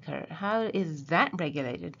pacemaker, how is that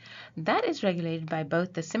regulated? That is regulated by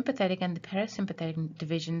both the sympathetic and the parasympathetic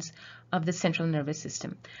divisions of the central nervous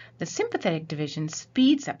system. The sympathetic division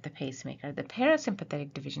speeds up the pacemaker. The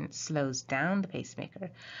parasympathetic division slows down the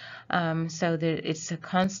pacemaker. So it's a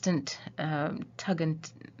constant tug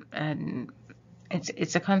and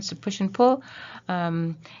it's a constant push and pull.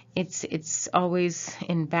 It's always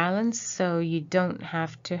in balance, so you don't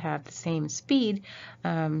have to have the same speed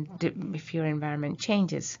if your environment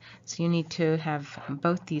changes. So you need to have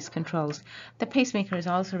both these controls. The pacemaker is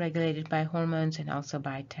also regulated by hormones and also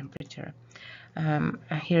by temperature.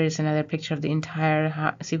 Here is another picture of the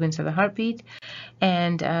entire sequence of the heartbeat,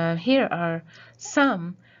 and here are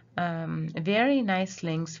some very nice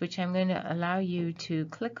links which I'm going to allow you to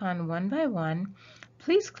click on one by one.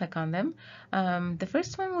 Please click on them. The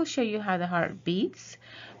first one will show you how the heart beats,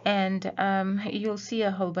 and you'll see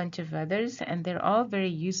a whole bunch of others, and they're all very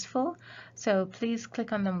useful. So please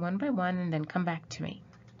click on them one by one and then come back to me.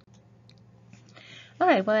 All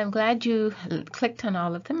right, well, I'm glad you clicked on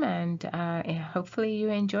all of them, and hopefully you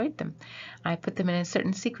enjoyed them. I put them in a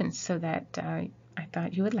certain sequence so that I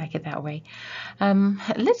thought you would like it that way.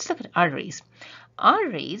 Let's look at arteries.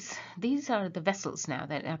 Arteries, these are the vessels now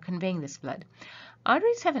that are conveying this blood.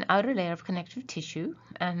 Arteries have an outer layer of connective tissue,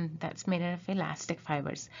 and that's made out of elastic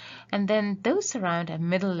fibers. And then those surround a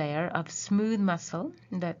middle layer of smooth muscle,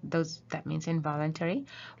 that means involuntary,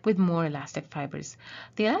 with more elastic fibers.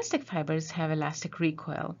 The elastic fibers have elastic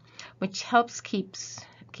recoil, which helps keep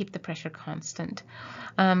the pressure constant.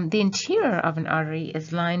 The interior of an artery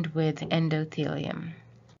is lined with endothelium.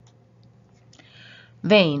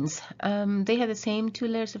 Veins. They have the same two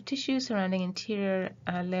layers of tissue surrounding interior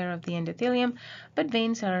layer of the endothelium, but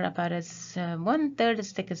veins are about as 1/3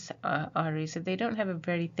 as thick as arteries, so they don't have a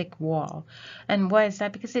very thick wall. And why is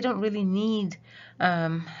that? Because they don't really need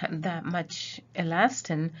that much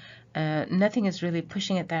elastin. Nothing is really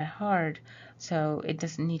pushing it that hard, so it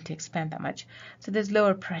doesn't need to expand that much. So there's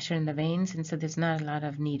lower pressure in the veins, and so there's not a lot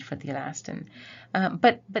of need for the elastin.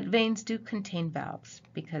 But veins do contain valves,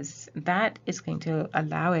 because that is going to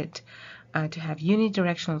allow it to have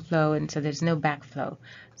unidirectional flow, and so there's no backflow.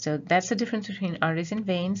 So that's the difference between arteries and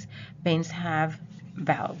veins. Veins have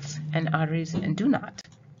valves, and arteries do not.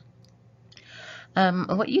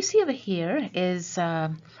 What you see over here is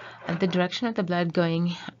the direction of the blood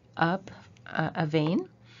going up a vein.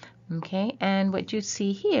 Okay, and what you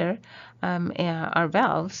see here are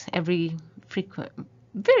valves. Every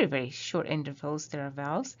very, very short intervals, there are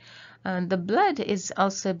valves. The blood is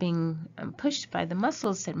also being pushed by the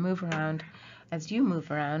muscles that move around as you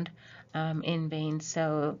move around in veins.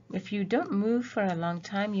 So if you don't move for a long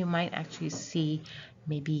time, you might actually see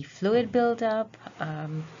maybe fluid buildup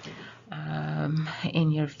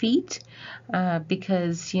in your feet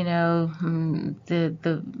because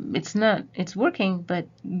it's working, but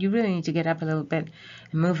you really need to get up a little bit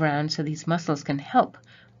and move around so these muscles can help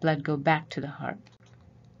blood go back to the heart.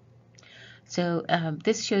 So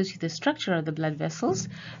this shows you the structure of the blood vessels.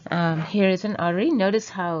 Here is an artery. Notice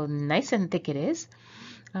how nice and thick it is.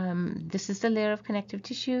 This is the layer of connective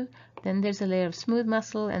tissue, then there's a layer of smooth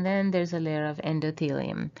muscle, and then there's a layer of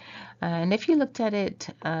endothelium. And if you looked at it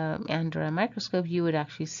under a microscope, you would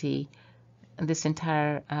actually see this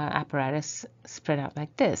entire apparatus spread out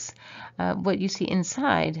like this. What you see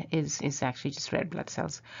inside is actually just red blood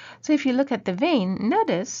cells. So if you look at the vein,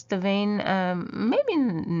 notice the vein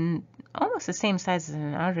maybe almost the same size as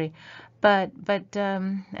an artery, but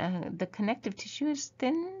the connective tissue is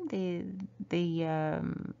thin, the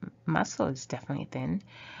muscle is definitely thin,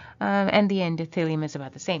 and the endothelium is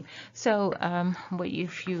about the same. So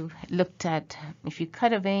if you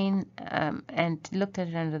cut a vein and looked at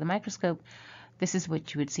it under the microscope, this is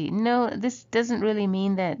what you would see. No, this doesn't really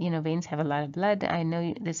mean that veins have a lot of blood. I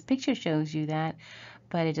know this picture shows you that,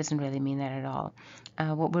 but it doesn't really mean that at all.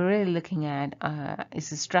 What we're really looking at is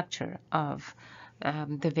the structure of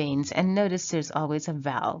the veins, and notice there's always a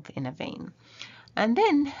valve in a vein. And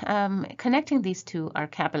then connecting these two are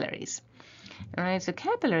capillaries. All right, so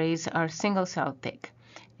capillaries are single cell thick,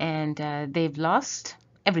 and they've lost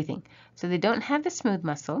everything. So they don't have the smooth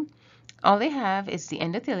muscle. All they have is the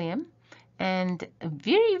endothelium and a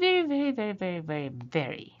very, very, very, very, very, very,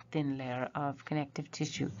 very thin layer of connective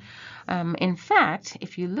tissue. In fact,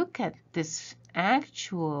 if you look at this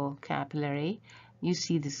actual capillary, you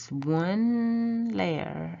see this one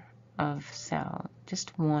layer of cell,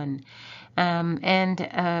 just one. The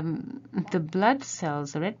blood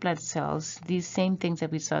cells, the red blood cells, these same things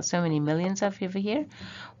that we saw so many millions of over here,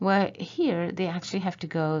 well, here they actually have to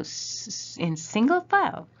go in single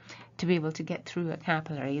file to be able to get through a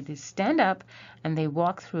capillary. They stand up and they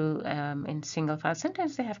walk through in single file.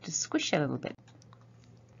 Sometimes they have to squish a little bit.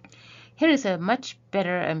 Here is a much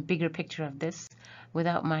better and bigger picture of this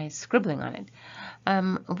without my scribbling on it.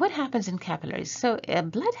 What happens in capillaries? So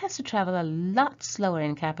blood has to travel a lot slower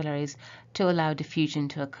in capillaries to allow diffusion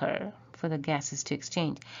to occur, for the gases to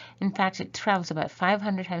exchange. In fact, it travels about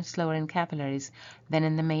 500 times slower in capillaries than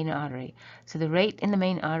in the main artery. So the rate in the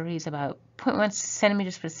main artery is about 0.1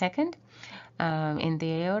 centimeters per second in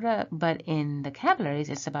the aorta, but in the capillaries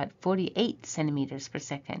it's about 48 centimeters per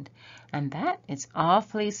second, and that is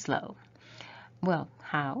awfully slow. Well,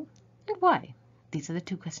 how and why? These are the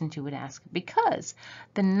two questions you would ask, because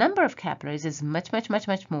the number of capillaries is much, much, much,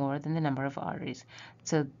 much more than the number of arteries.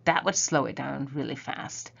 So that would slow it down really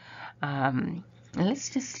fast. Let's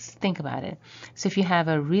just think about it. So if you have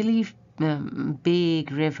a really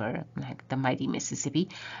big river, like the mighty Mississippi,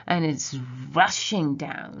 and it's rushing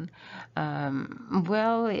down,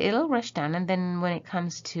 well, it'll rush down, and then when it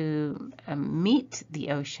comes to meet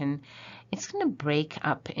the ocean, it's going to break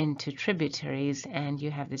up into tributaries, and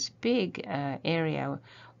you have this big area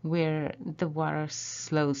where the water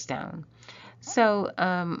slows down. So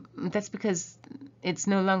that's because it's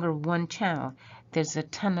no longer one channel. There's a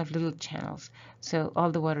ton of little channels. So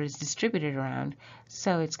all the water is distributed around,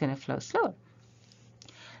 so it's going to flow slower.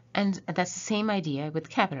 And that's the same idea with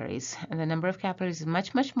capillaries. And the number of capillaries is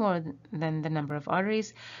much, much more than the number of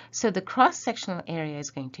arteries. So the cross-sectional area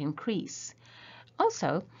is going to increase.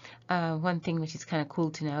 Also, one thing which is kind of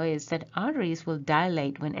cool to know is that arteries will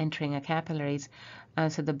dilate when entering a capillaries,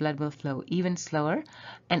 so the blood will flow even slower,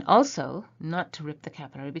 and also not to rip the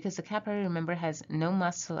capillary, because the capillary, remember, has no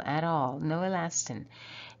muscle at all, no elastin.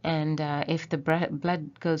 And if the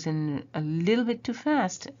blood goes in a little bit too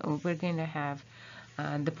fast, we're going to have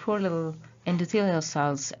the poor little endothelial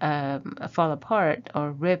cells fall apart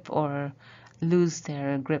or rip or lose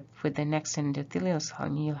their grip with the next endothelial cell,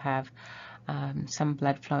 and you'll have some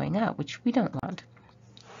blood flowing out, which we don't want.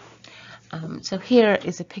 So here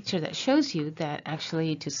is a picture that shows you that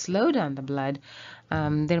actually to slow down the blood,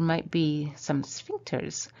 there might be some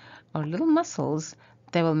sphincters or little muscles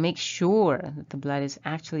that will make sure that the blood is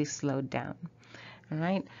actually slowed down. All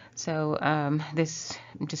right, so this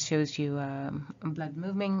just shows you blood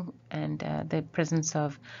moving and the presence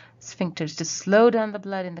of sphincters to slow down the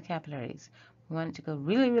blood in the capillaries. We want it to go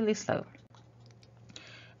really, really slow.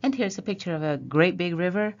 And here's a picture of a great big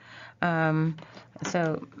river.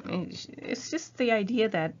 So it's just the idea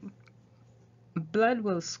that blood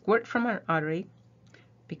will squirt from an artery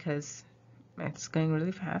because it's going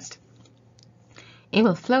really fast. It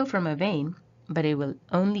will flow from a vein, but it will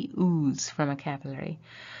only ooze from a capillary.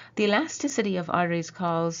 The elasticity of arteries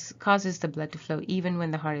causes the blood to flow even when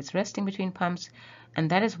the heart is resting between pumps, and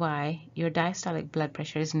that is why your diastolic blood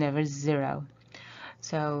pressure is never 0.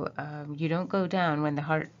 So you don't go down when the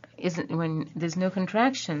heart isn't, when there's no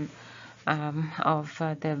contraction of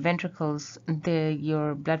the ventricles,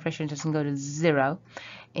 your blood pressure doesn't go to 0.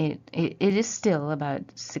 It is still about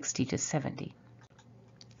 60 to 70.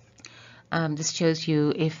 This shows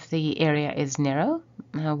you if the area is narrow,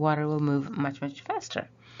 water will move much, much faster.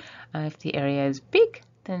 If the area is big,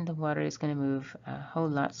 then the water is going to move a whole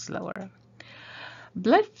lot slower.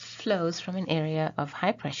 Blood flows from an area of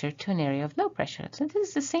high pressure to an area of low pressure. So this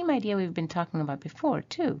is the same idea we've been talking about before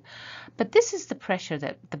too. But this is the pressure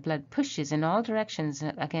that the blood pushes in all directions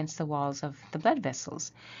against the walls of the blood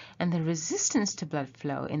vessels. And the resistance to blood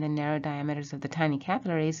flow in the narrow diameters of the tiny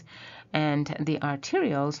capillaries and the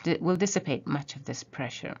arterioles will dissipate much of this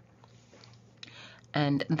pressure.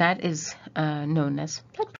 And that is known as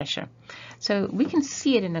blood pressure. So we can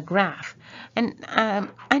see it in a graph. And I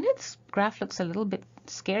know this graph looks a little bit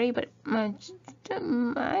scary, but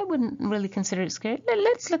I wouldn't really consider it scary.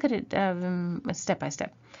 Let's look at it step by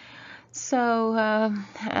step. So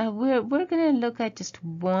we're going to look at just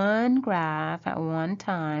one graph at one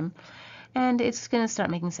time, and it's going to start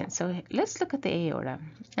making sense. So let's look at the aorta,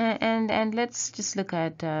 and let's just look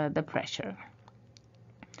at the pressure.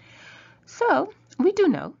 So we do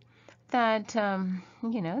know that,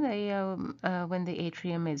 you know, when the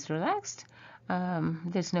atrium is relaxed,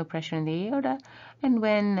 there's no pressure in the aorta, and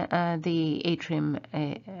when the atrium,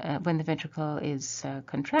 when the ventricle is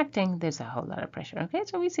contracting, there's a whole lot of pressure. Okay,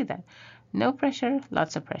 so we see that. No pressure,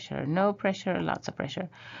 lots of pressure. No pressure, lots of pressure.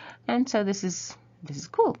 And so this is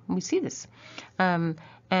cool. We see this. And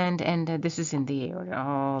this is in the aorta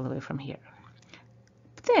all the way from here.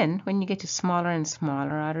 But then when you get to smaller and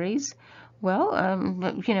smaller arteries, well,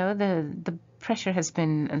 you know, the pressure has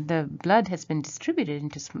been, the blood has been distributed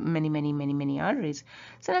into many arteries.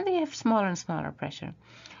 So now they have smaller and smaller pressure.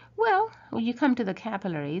 Well, you come to the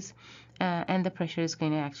capillaries, and the pressure is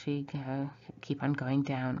going to actually keep on going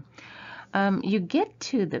down. You get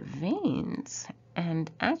to the veins, and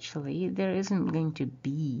actually there isn't going to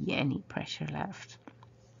be any pressure left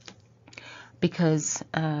because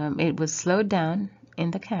it was slowed down in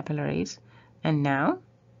the capillaries, and now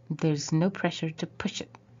there's no pressure to push it.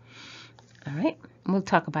 All right, we'll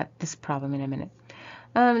talk about this problem in a minute.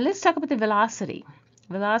 Let's talk about the velocity.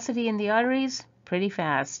 Velocity in the arteries, pretty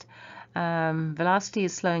fast. Velocity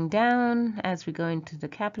is slowing down as we go into the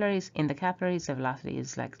capillaries. In the capillaries, the velocity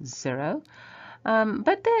is like 0.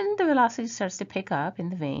 But then the velocity starts to pick up in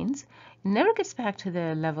the veins. It never gets back to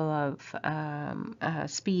the level of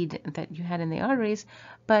speed that you had in the arteries,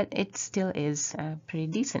 but it still is pretty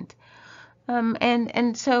decent.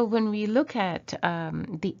 And so when we look at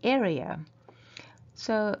the area,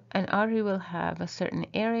 so an artery will have a certain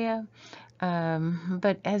area,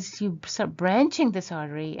 but as you start branching this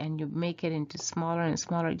artery and you make it into smaller and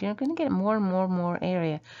smaller, you're going to get more and more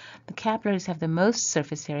area. The capillaries have the most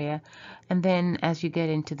surface area, and then as you get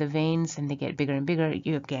into the veins and they get bigger and bigger,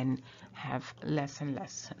 you again have less and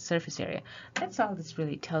less surface area. That's all this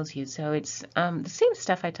really tells you. So it's the same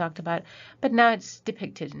stuff I talked about, but now it's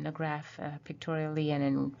depicted in a graph pictorially and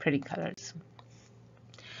in pretty colors.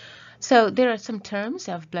 So there are some terms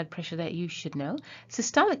of blood pressure that you should know.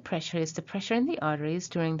 Systolic pressure is the pressure in the arteries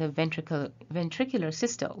during the ventricular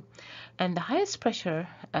systole. And the highest pressure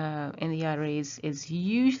in the arteries is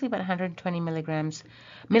usually about 120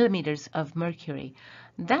 millimeters of mercury.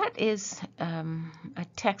 That is a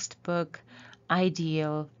textbook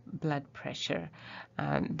ideal blood pressure,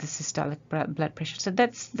 the systolic blood pressure. So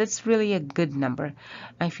that's really a good number.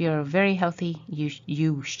 If you're very healthy,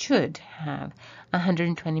 you should have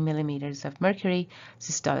 120 millimeters of mercury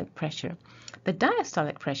systolic pressure. The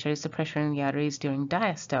diastolic pressure is the pressure in the arteries during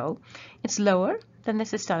diastole. It's lower than the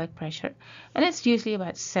systolic pressure, and it's usually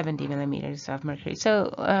about 70 millimeters of mercury.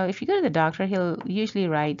 So if you go to the doctor, he'll usually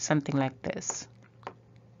write something like this.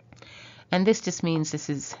 And this just means this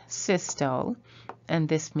is systole, and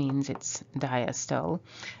this means it's diastole,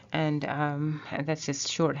 and that's just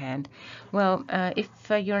shorthand. Well, if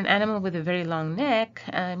you're an animal with a very long neck,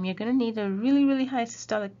 you're going to need a really high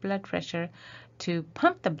systolic blood pressure to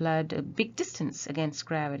pump the blood a big distance against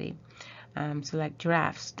gravity. So like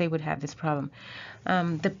giraffes, they would have this problem.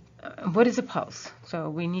 What is a pulse? So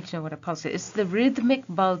we need to know what a pulse is. It's the rhythmic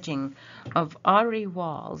bulging of artery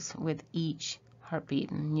walls with each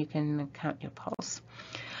heartbeat, and you can count your pulse.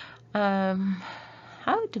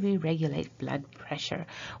 How do we regulate blood pressure?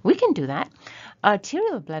 We can do that.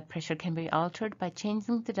 Arterial blood pressure can be altered by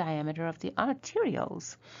changing the diameter of the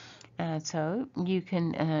arterioles. So you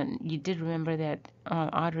can, you did remember that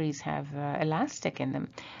arteries have elastic in them.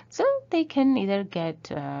 So they can either get,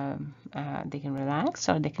 they can relax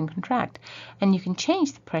or they can contract. And you can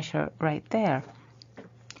change the pressure right there.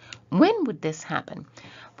 When would this happen?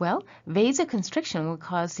 Well, vasoconstriction will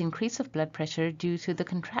cause the increase of blood pressure due to the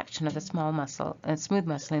contraction of the small muscle, smooth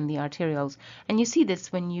muscle in the arterioles. And you see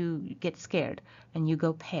this when you get scared and you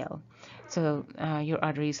go pale. So your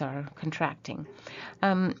arteries are contracting.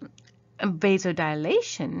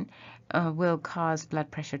 Vasodilation will cause blood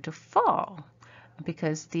pressure to fall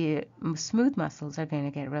because the smooth muscles are going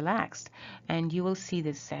to get relaxed. And you will see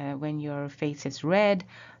this when your face is red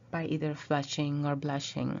by either flushing or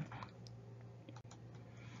blushing.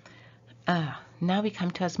 Now we come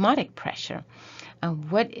to osmotic pressure.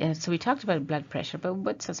 So we talked about blood pressure, but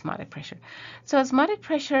what's osmotic pressure? So osmotic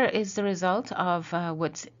pressure is the result of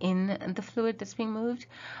what's in the fluid that's being moved.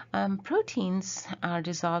 Proteins are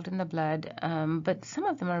dissolved in the blood, but some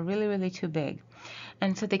of them are really too big.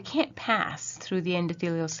 And so they can't pass through the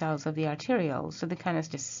endothelial cells of the arterioles, so they kind of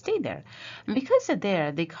just stay there. And because they're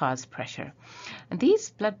there, they cause pressure. And these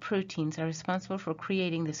blood proteins are responsible for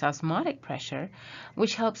creating this osmotic pressure,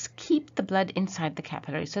 which helps keep the blood inside the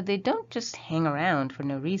capillary. So they don't just hang around for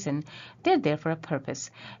no reason. They're there for a purpose,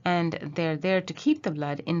 and they're there to keep the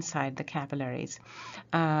blood inside the capillaries.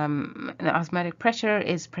 The osmotic pressure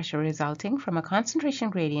is pressure resulting from a concentration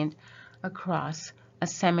gradient across a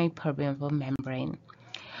semi-permeable membrane.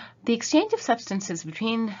 The exchange of substances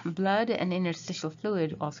between blood and interstitial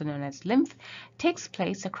fluid, also known as lymph, takes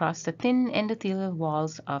place across the thin endothelial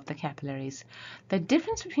walls of the capillaries. The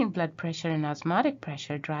difference between blood pressure and osmotic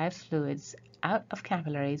pressure drives fluids out of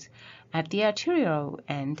capillaries at the arterial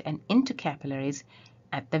end and into capillaries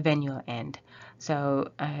at the venular end.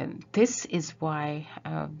 So this is why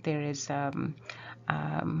there is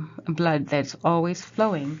blood that's always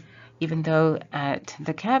flowing, even though at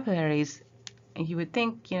the capillaries you would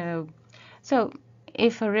think, so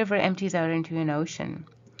if a river empties out into an ocean,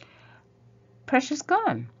 pressure's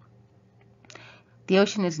gone. The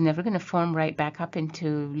ocean is never going to form right back up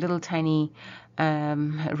into little tiny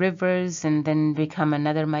rivers and then become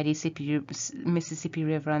another mighty Mississippi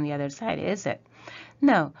River on the other side, is it?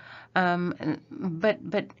 No.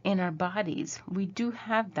 But in our bodies, we do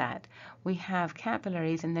have that. We have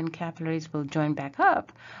capillaries, and then capillaries will join back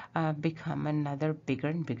up, become another bigger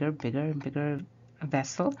and bigger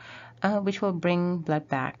vessel, which will bring blood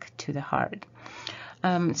back to the heart.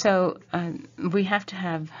 So we have to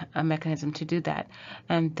have a mechanism to do that,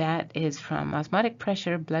 and that is from osmotic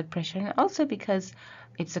pressure, blood pressure, and also because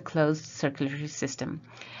it's a closed circulatory system.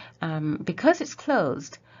 Because it's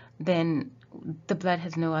closed, then the blood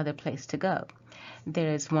has no other place to go.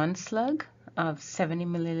 There is one slug of 70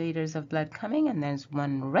 milliliters of blood coming, and there's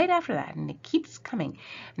one right after that, and it keeps coming,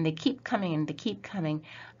 and they keep coming, and they keep coming.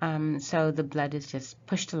 So the blood is just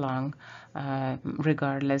pushed along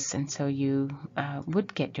regardless, and so you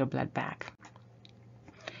would get your blood back.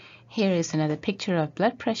 Here is another picture of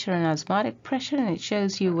blood pressure and osmotic pressure, and it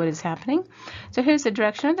shows you what is happening. So here's the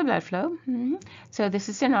direction of the blood flow. So this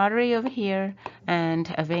is an artery over here and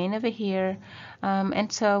a vein over here. And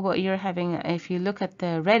so what you're having, if you look at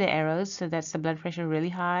the red arrows, so that's the blood pressure really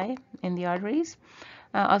high in the arteries.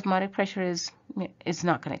 Osmotic pressure is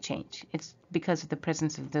not going to change. It's because of the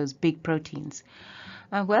presence of those big proteins.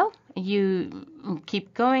 Well, you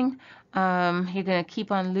keep going. You're going to keep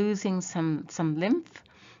on losing some lymph.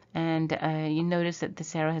 And you notice that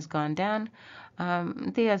this arrow has gone down.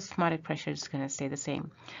 The osmotic pressure is going to stay the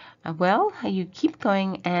same. Well, you keep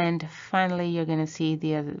going, and finally you're going to see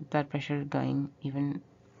the blood pressure going even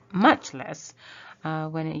much less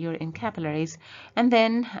when you're in capillaries. And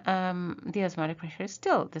then the osmotic pressure is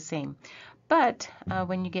still the same. But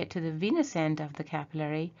when you get to the venous end of the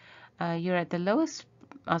capillary, you're at the lowest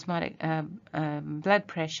osmotic blood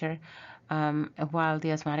pressure, while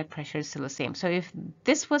the osmotic pressure is still the same. So if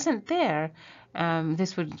this wasn't there,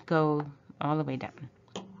 this would go all the way down.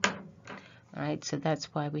 All right, so that's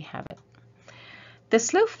why we have it. The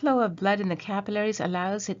slow flow of blood in the capillaries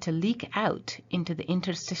allows it to leak out into the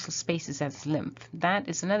interstitial spaces as lymph. That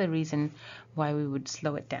is another reason why we would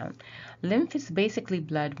slow it down. Lymph is basically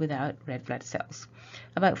blood without red blood cells.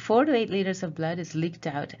 About 4 to 8 liters of blood is leaked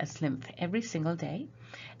out as lymph every single day.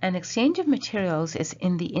 An exchange of materials is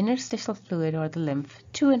in the interstitial fluid or the lymph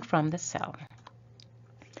to and from the cell.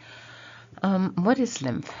 What is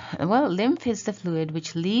lymph? Well, lymph is the fluid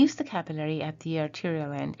which leaves the capillary at the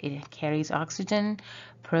arterial end. It carries oxygen,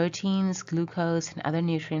 proteins, glucose, and other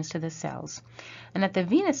nutrients to the cells. And at the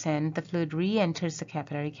venous end, the fluid re-enters the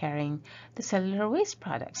capillary carrying the cellular waste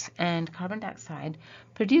products and carbon dioxide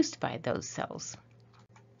produced by those cells.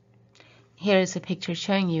 Here is a picture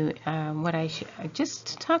showing you what I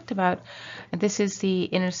just talked about. This is the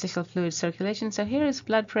interstitial fluid circulation. So here is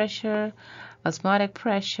blood pressure, osmotic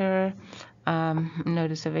pressure.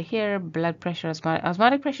 Notice over here, blood pressure,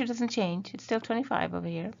 osmotic pressure doesn't change. It's still 25 over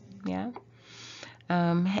here. Yeah.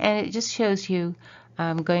 And it just shows you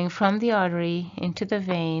going from the artery into the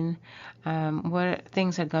vein, where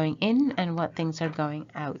things are going in and what things are going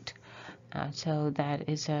out. So that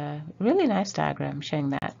is a really nice diagram showing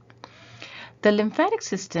that. The lymphatic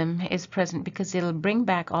system is present because it'll bring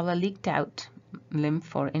back all the leaked out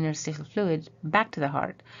lymph or interstitial fluid back to the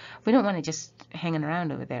heart. We don't want it just hanging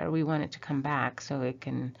around over there. We want it to come back so it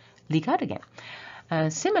can leak out again.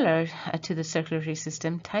 Similar to the circulatory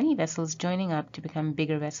system, tiny vessels joining up to become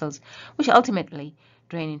bigger vessels, which ultimately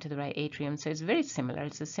drain into the right atrium. So it's very similar.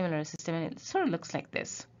 It's a similar system, and it sort of looks like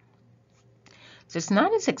this. So it's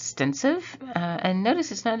not as extensive, and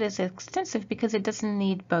notice it's not as extensive because it doesn't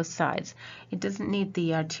need both sides. It doesn't need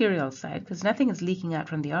the arterial side because nothing is leaking out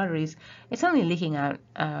from the arteries. It's only leaking out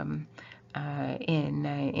in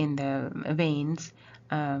the veins.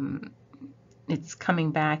 It's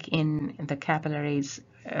coming back in the capillaries.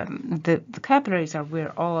 The capillaries are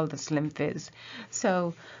where all this lymph is.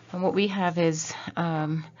 So what we have is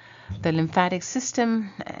the lymphatic system,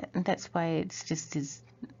 and that's why it's just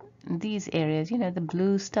these areas, you know, the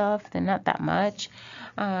blue stuff, they're not that much.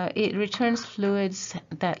 It returns fluids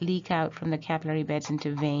that leak out from the capillary beds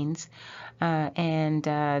into veins, and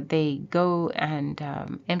they go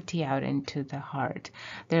and empty out into the heart.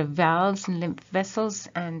 There are valves and lymph vessels,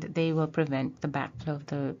 and they will prevent the backflow of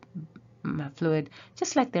the fluid,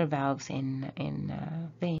 just like there are valves in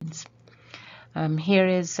veins. Here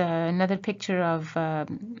is another picture of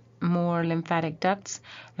more lymphatic ducts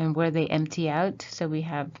and where they empty out. So we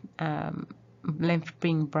have lymph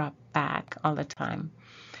being brought back all the time.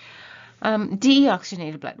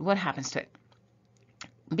 Deoxygenated blood, what happens to it?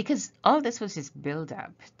 Because all this was just build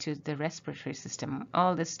up to the respiratory system.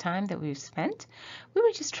 All this time that we've spent, we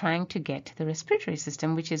were just trying to get to the respiratory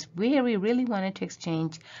system, which is where we really wanted to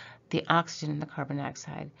exchange the oxygen and the carbon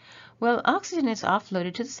dioxide. Well, oxygen is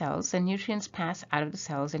offloaded to the cells and nutrients pass out of the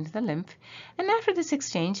cells into the lymph. And after this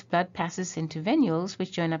exchange, blood passes into venules,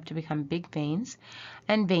 which join up to become big veins.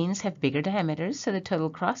 And veins have bigger diameters, so the total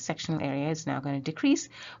cross-sectional area is now going to decrease,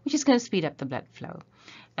 which is going to speed up the blood flow.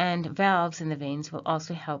 And valves in the veins will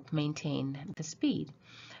also help maintain the speed.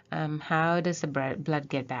 How does the blood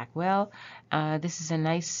get back? Well, this is a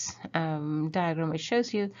nice diagram which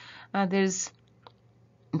shows you there's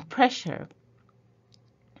pressure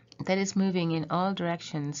that is moving in all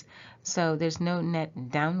directions, so there's no net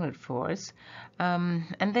downward force.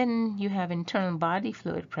 And then you have internal body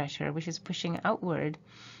fluid pressure, which is pushing outward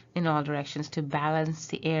in all directions to balance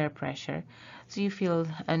the air pressure. So you feel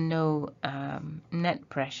no net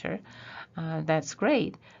pressure. That's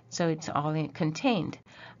great. So it's all contained.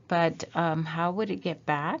 But how would it get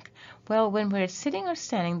back? Well, when we're sitting or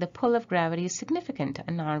standing, the pull of gravity is significant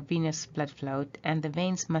in our venous blood flow, and the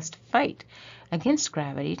veins must fight against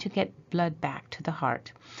gravity to get blood back to the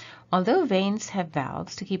heart. Although veins have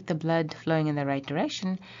valves to keep the blood flowing in the right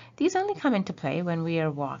direction, these only come into play when we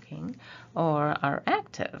are walking or are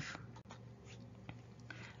active.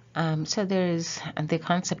 So there is the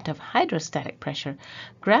concept of hydrostatic pressure.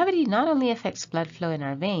 Gravity not only affects blood flow in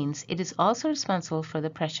our veins, it is also responsible for the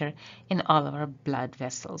pressure in all of our blood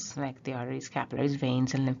vessels, like the arteries, capillaries,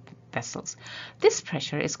 veins, and lymph vessels. This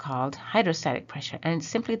pressure is called hydrostatic pressure, and it's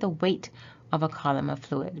simply the weight of a column of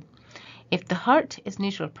fluid. If the heart is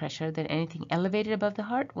neutral pressure, then anything elevated above the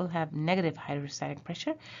heart will have negative hydrostatic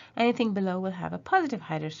pressure. Anything below will have a positive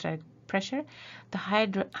hydrostatic pressure. The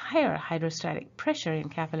higher hydrostatic pressure in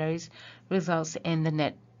capillaries results in the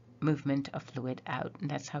net movement of fluid out, and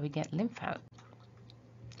that's how we get lymph out.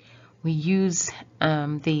 We use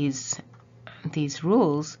these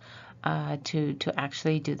rules to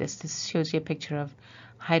actually do this. This shows you a picture of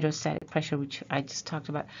hydrostatic pressure, which I just talked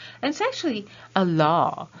about. And it's actually a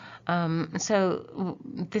law. So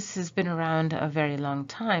this has been around a very long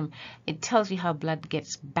time. It tells you how blood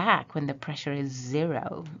gets back when the pressure is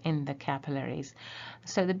 0 in the capillaries.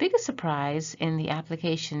 So the biggest surprise in the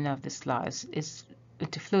application of this law is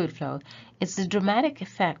to fluid flow is the dramatic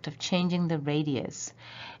effect of changing the radius.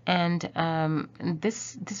 And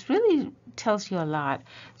this really tells you a lot.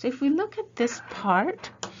 So if we look at this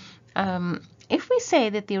part, if we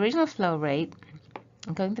say that the original flow rate,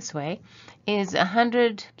 going this way, is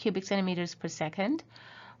 100 cubic centimeters per second,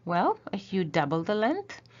 well, if you double the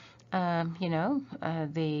length,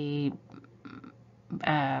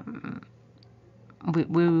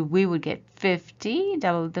 we would get 50,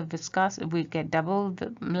 double the viscosity, we'd get double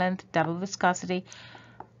the length, double viscosity,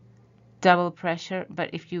 double pressure.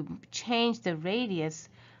 But if you change the radius,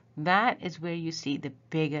 that is where you see the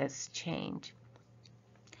biggest change.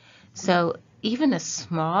 So even a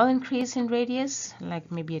small increase in radius, like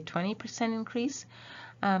maybe a 20% increase,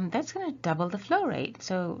 that's going to double the flow rate.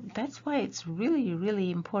 So that's why it's really,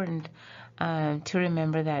 really important to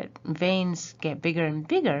remember that veins get bigger and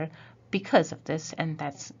bigger because of this, and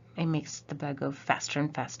it makes the blood go faster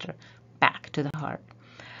and faster back to the heart.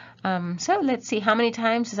 So let's see, how many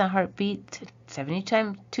times does our heart beat?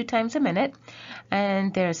 72 times a minute,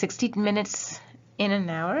 and there are 60 minutes in an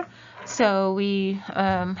hour. So we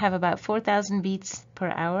have about 4,000 beats per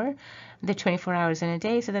hour. There are 24 hours in a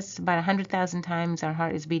day, so that's about 100,000 times our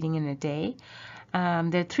heart is beating in a day.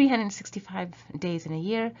 There are 365 days in a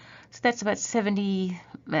year, so that's about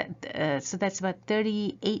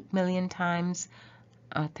 38 million times,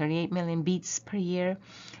 38 million beats per year.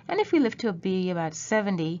 And if we live to be about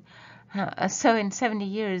 70, so in 70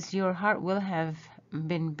 years, your heart will have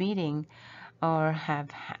been beating or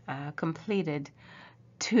have completed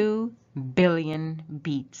 2 billion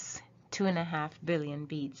beats, 2.5 billion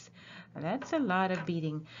beats. That's a lot of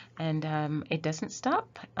beating, and it doesn't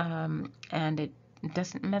stop, and it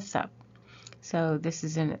doesn't mess up. So this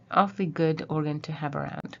is an awfully good organ to have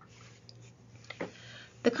around.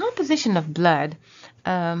 The composition of blood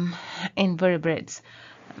in vertebrates.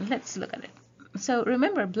 Let's look at it. So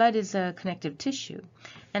remember, blood is a connective tissue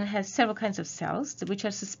and it has several kinds of cells which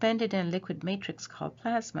are suspended in a liquid matrix called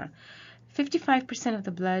plasma. 55% of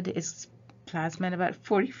the blood is plasma, and about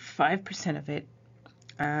 45% of it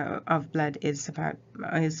of blood is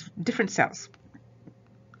different cells.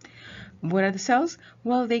 What are the cells?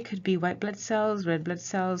 Well, they could be white blood cells, red blood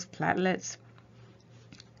cells, platelets.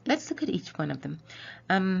 Let's look at each one of them.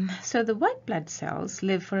 So the white blood cells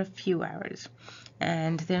live for a few hours,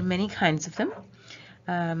 and there are many kinds of them.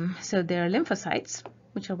 So there are lymphocytes,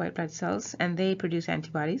 which are white blood cells, and they produce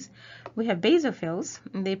antibodies. We have basophils,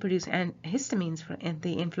 and they produce histamines for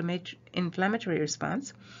the inflammatory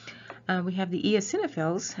response. We have the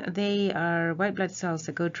eosinophils. They are white blood cells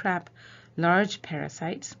that go trap large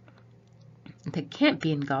parasites that can't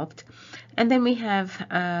be engulfed. And then we have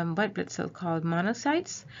white blood cells called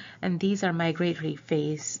monocytes, and these are migratory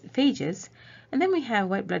phages. And then we have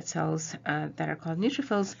white blood cells that are called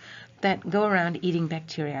neutrophils that go around eating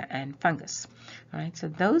bacteria and fungus. All right, so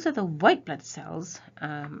those are the white blood cells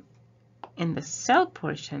in the cell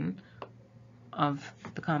portion of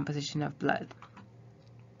the composition of blood.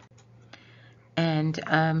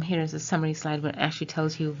 And here is a summary slide where it actually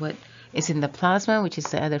tells you what is in the plasma, which is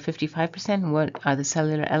the other 55%, what are the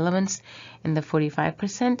cellular elements in the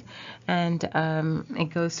 45%, and it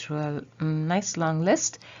goes through a nice long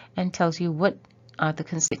list and tells you what are the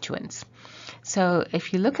constituents. So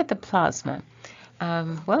if you look at the plasma,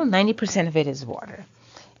 well, 90% of it is water.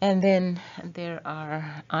 And then there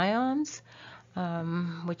are ions,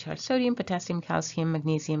 which are sodium, potassium, calcium,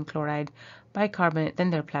 magnesium, chloride, bicarbonate. Then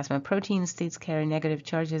there are plasma proteins. These carry negative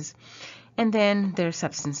charges. And then there are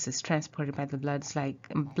substances transported by the blood like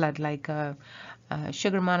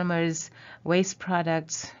sugar monomers, waste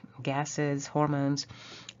products, gases, hormones.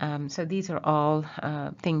 So these are all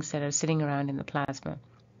things that are sitting around in the plasma.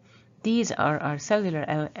 These are our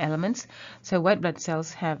cellular elements. So white blood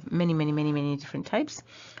cells have many different types.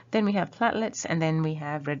 Then we have platelets, and then we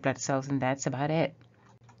have red blood cells, and that's about it.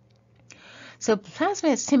 So plasma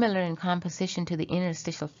is similar in composition to the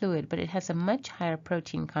interstitial fluid, but it has a much higher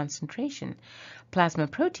protein concentration. Plasma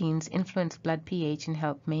proteins influence blood pH and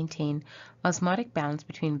help maintain osmotic balance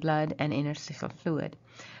between blood and interstitial fluid.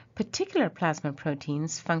 Particular plasma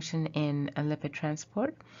proteins function in lipid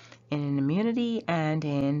transport, in immunity, and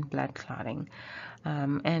in blood clotting.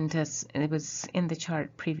 And as it was in the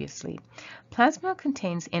chart previously, plasma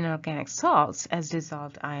contains inorganic salts as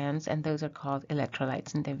dissolved ions, and those are called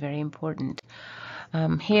electrolytes, and they're very important.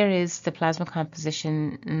 Here is the plasma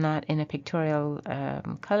composition, not in a pictorial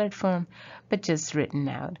colored form, but just written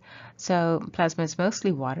out. So plasma is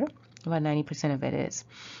mostly water, about 90% of it is.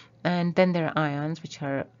 And then there are ions, which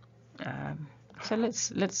are so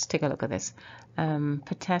let's take a look at this.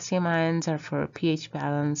 Potassium ions are for pH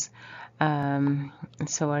balance,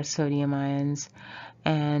 so are sodium ions,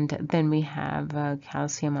 and then we have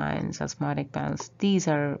calcium ions, osmotic balance. These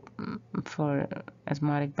are for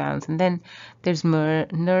osmotic balance, and then there's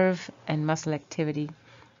nerve and muscle activity.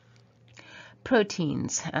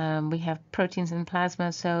 Proteins. We have proteins in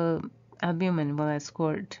plasma, so albumin will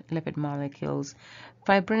escort lipid molecules.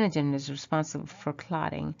 Fibrinogen is responsible for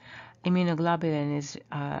clotting. Immunoglobulin is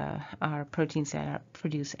are proteins that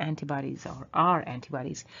produce antibodies or are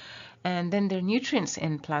antibodies. And then there are nutrients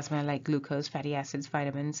in plasma like glucose, fatty acids,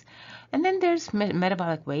 vitamins. And then there's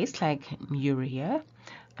metabolic waste like urea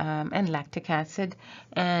and lactic acid.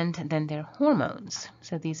 And then there are hormones.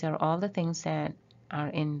 So these are all the things that are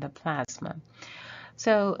in the plasma.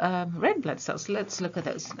 So red blood cells, let's look at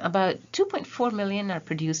those. About 2.4 million are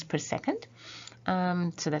produced per second.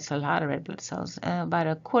 So that's a lot of red blood cells. About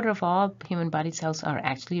a quarter of all human body cells are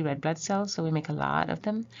actually red blood cells, so we make a lot of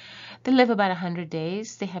them. They live about 100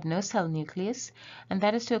 days. They have no cell nucleus, and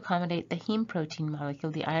that is to accommodate the heme protein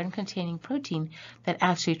molecule, the iron-containing protein that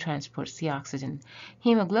actually transports the oxygen.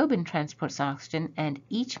 Hemoglobin transports oxygen, and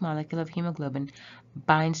each molecule of hemoglobin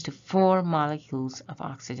binds to 4 molecules of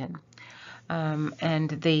oxygen. And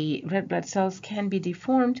the red blood cells can be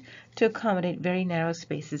deformed to accommodate very narrow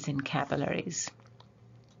spaces in capillaries.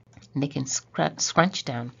 They can scrunch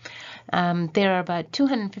down. There are about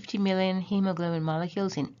 250 million hemoglobin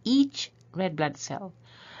molecules in each red blood cell.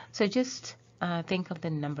 So just think of the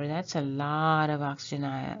number. That's a lot of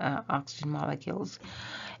oxygen molecules.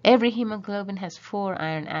 Every hemoglobin has 4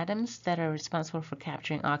 iron atoms that are responsible for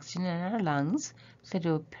capturing oxygen in our lungs. So they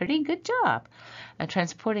do a pretty good job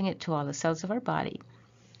transporting it to all the cells of our body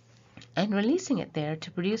and releasing it there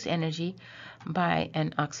to produce energy by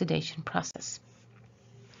an oxidation process.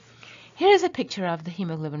 Here is a picture of the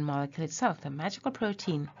hemoglobin molecule itself, the magical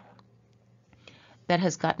protein that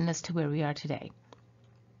has gotten us to where we are today.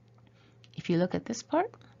 If you look at this part,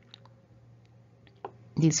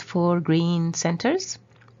 these 4 green centers,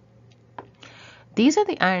 these are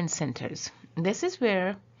the iron centers. This is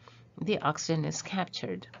where the oxygen is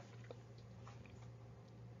captured.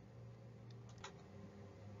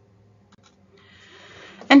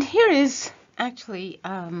 And here is actually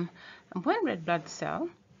one red blood cell.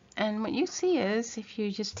 And what you see is if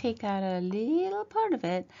you just take out a little part of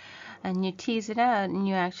it and you tease it out, and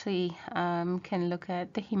you actually can look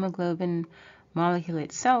at the hemoglobin molecule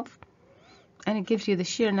itself, and it gives you the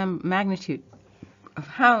sheer magnitude of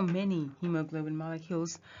how many hemoglobin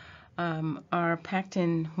molecules are packed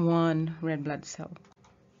in one red blood cell.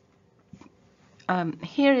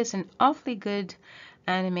 Here is an awfully good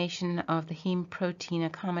animation of the heme protein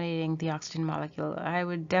accommodating the oxygen molecule. I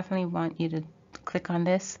would definitely want you to click on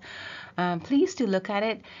this. Please do look at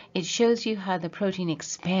it. It shows you how the protein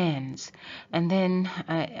expands, and then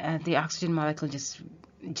the oxygen molecule just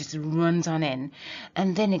runs on in,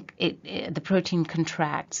 and then the protein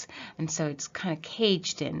contracts, and so it's kind of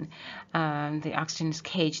caged in. The oxygen is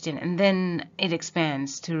caged in, and then it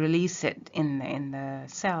expands to release it in the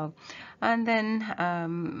cell, and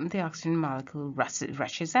then the oxygen molecule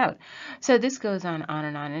rushes out. So this goes on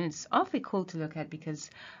and on, and it's awfully cool to look at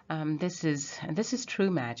because this is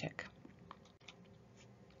true magic.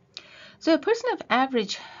 So a person of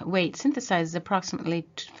average weight synthesizes approximately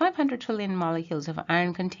 500 trillion molecules of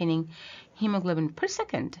iron-containing hemoglobin per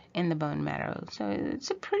second in the bone marrow. So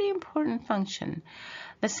it's a pretty important function.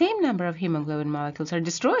 The same number of hemoglobin molecules are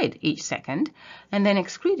destroyed each second and then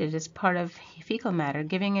excreted as part of fecal matter,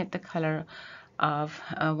 giving it the color of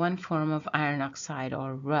one form of iron oxide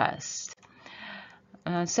or rust.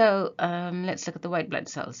 Let's look at the white blood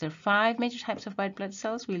cells. There are 5 major types of white blood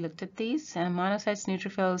cells. We looked at these: monocytes,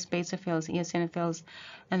 neutrophils, basophils, eosinophils,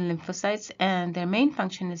 and lymphocytes. And their main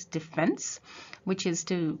function is defense, which is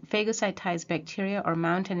to phagocytize bacteria or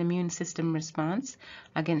mount an immune system response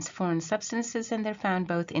against foreign substances. And they're found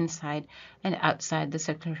both inside and outside the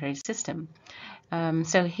circulatory system.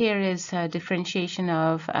 So here is a differentiation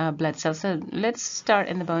of blood cells. So let's start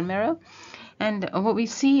in the bone marrow. And what we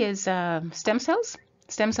see is stem cells.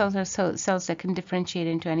 Stem cells are cells that can differentiate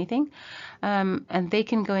into anything, and they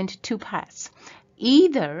can go into 2 paths.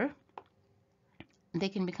 Either they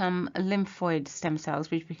can become lymphoid stem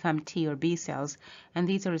cells, which become T or B cells, and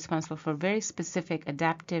these are responsible for very specific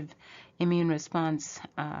adaptive immune response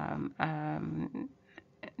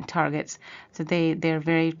targets. So they're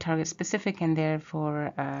very target specific and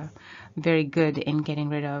therefore very good in getting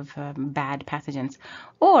rid of bad pathogens.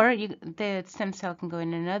 Or the stem cell can go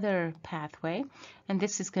in another pathway, and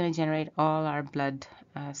this is going to generate all our blood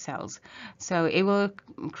cells. So it will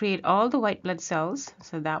create all the white blood cells.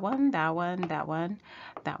 So that one, that one, that one,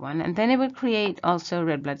 that one, and then it will create also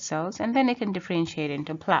red blood cells, and then it can differentiate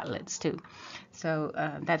into platelets too. So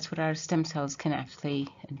that's what our stem cells can actually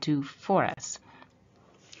do for us.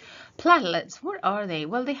 Platelets, what are they?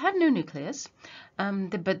 Well, they have no nucleus,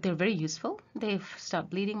 but they're very useful. They've stopped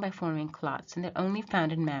bleeding by forming clots, and they're only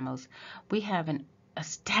found in mammals. We have a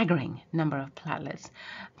staggering number of platelets.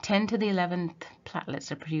 10 to the 11th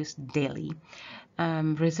platelets are produced daily.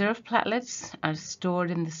 Reserve platelets are stored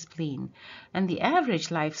in the spleen, and the average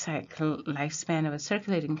lifespan of a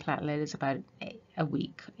circulating platelet is about a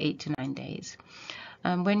week, 8 to 9 days.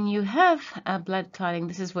 When you have blood clotting,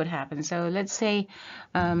 this is what happens. So let's say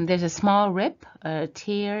there's a small rip, a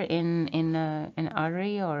tear in an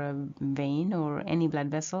artery or a vein or any blood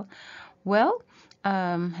vessel. Well,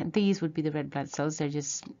 these would be the red blood cells. They're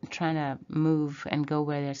just trying to move and go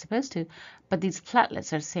where they're supposed to. But these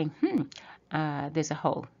platelets are saying, there's a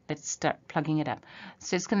hole. Let's start plugging it up.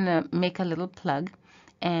 So it's going to make a little plug,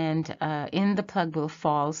 and in the plug will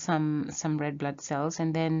fall some red blood cells,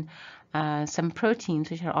 and then some proteins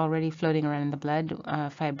which are already floating around in the blood,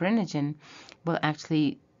 fibrinogen, will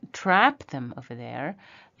actually trap them over there,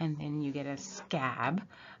 and then you get a scab.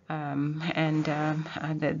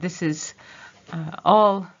 This is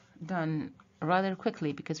all done rather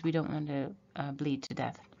quickly because we don't want to bleed to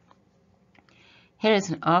death. Here is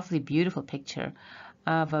an awfully beautiful picture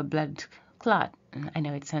of a blood clot. I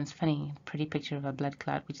know it sounds funny, pretty picture of a blood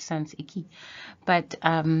clot, which sounds icky, but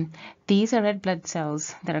these are red blood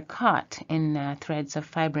cells that are caught in threads of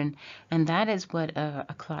fibrin, and that is what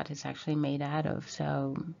a clot is actually made out of.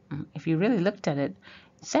 So if you really looked at it,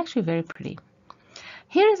 it's actually very pretty.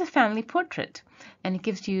 Here is a family portrait, and it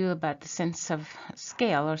gives you about the sense of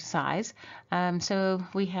scale or size. So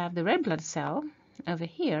we have the red blood cell over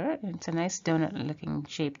here. It's a nice donut-looking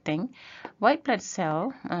shaped thing. White blood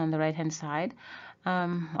cell on the right-hand side.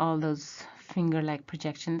 All those finger-like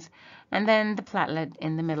projections, and then the platelet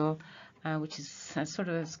in the middle, which is a sort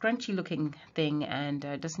of a scrunchy looking thing and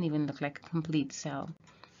doesn't even look like a complete cell.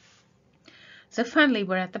 So finally,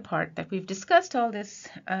 we're at the part that we've discussed all this,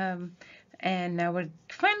 and now we're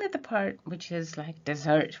finally at the part which is like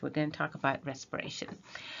dessert. We're going to talk about respiration.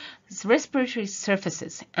 So respiratory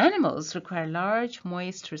surfaces. Animals require large,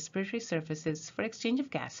 moist respiratory surfaces for exchange of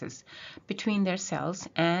gases between their cells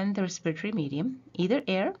and the respiratory medium, either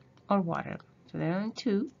air or water. So there are only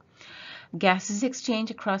two. Gases exchange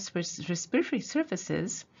across respiratory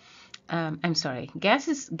surfaces.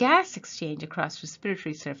 Gas exchange across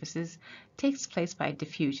respiratory surfaces takes place by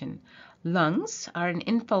diffusion. Lungs are an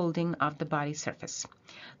infolding of the body surface.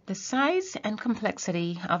 The size and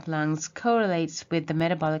complexity of lungs correlates with the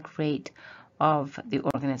metabolic rate of the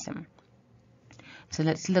organism. So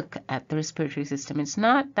let's look at the respiratory system. It's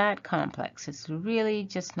not that complex. It's really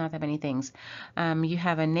just not that many things. You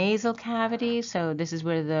have a nasal cavity, so this is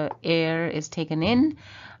where the air is taken in.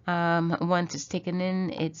 Once it's taken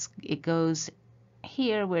in, it goes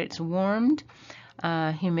here where it's warmed,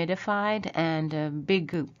 humidified, and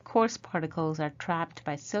big coarse particles are trapped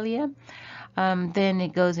by cilia. Then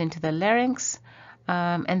it goes into the larynx,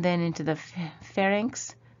 and then into the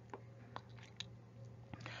pharynx.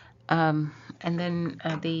 And then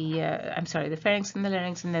the pharynx and the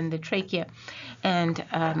larynx, and then the trachea. And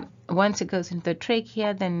once it goes into the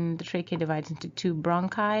trachea, then the trachea divides into two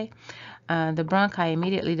bronchi. The bronchi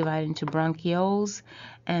immediately divide into bronchioles,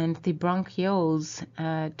 and the bronchioles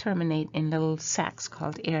terminate in little sacs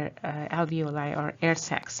called alveoli or air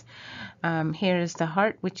sacs. Here is the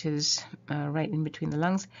heart, which is right in between the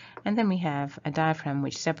lungs, and then we have a diaphragm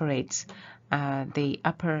which separates the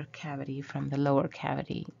upper cavity from the lower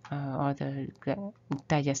cavity or the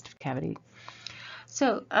digestive cavity.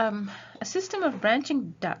 So a system of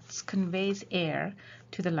branching ducts conveys air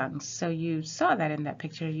to the lungs. So you saw that in that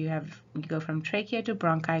picture. You go from trachea to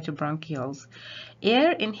bronchi to bronchioles.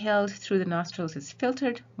 Air inhaled through the nostrils is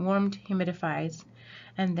filtered, warmed, humidified,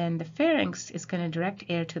 and then the pharynx is going to direct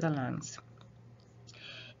air to the lungs.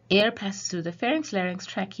 Air passes through the pharynx, larynx,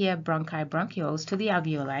 trachea, bronchi, bronchioles to the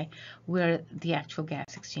alveoli, where the actual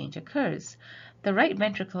gas exchange occurs. The right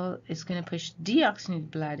ventricle is going to push deoxygenated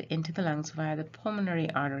blood into the lungs via the pulmonary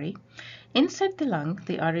artery. Inside the lung,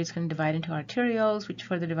 the artery is going to divide into arterioles, which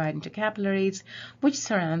further divide into capillaries, which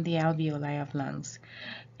surround the alveoli of lungs.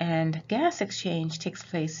 And gas exchange takes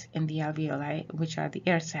place in the alveoli, which are the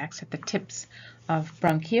air sacs at the tips of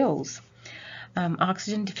bronchioles.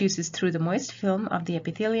 Oxygen diffuses through the moist film of the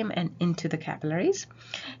epithelium and into the capillaries,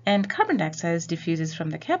 and carbon dioxide diffuses from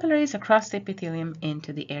the capillaries across the epithelium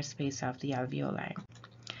into the airspace of the alveoli.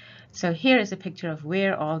 So here is a picture of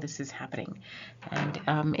where all this is happening, and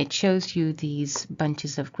it shows you these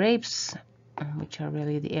bunches of grapes, which are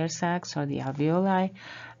really the air sacs or the alveoli.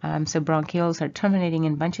 So bronchioles are terminating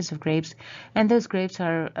in bunches of grapes, and those grapes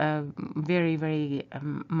are very, very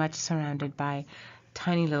much surrounded by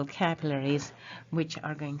tiny little capillaries, which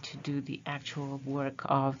are going to do the actual work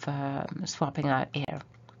of swapping out air.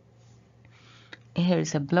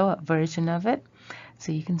 Here's a blow-up version of it.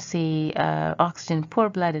 So you can see oxygen poor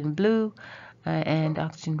blood in blue, and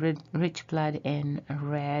oxygen-rich blood in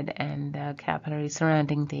red, and capillaries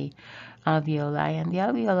surrounding the alveoli. And the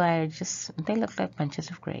alveoli are they look like bunches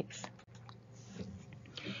of grapes.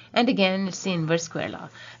 And again, it's the inverse square law.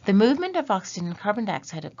 The movement of oxygen and carbon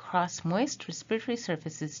dioxide across moist respiratory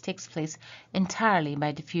surfaces takes place entirely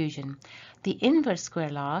by diffusion. The inverse square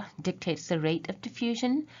law dictates the rate of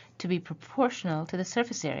diffusion to be proportional to the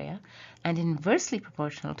surface area and inversely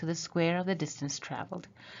proportional to the square of the distance traveled.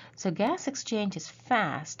 So gas exchange is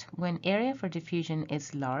fast when area for diffusion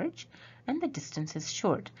is large and the distance is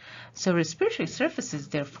short. So respiratory surfaces,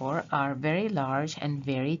 therefore, are very large and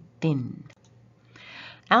very thin.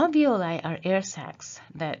 Alveoli are air sacs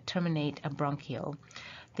that terminate a bronchiole.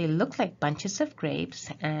 They look like bunches of grapes,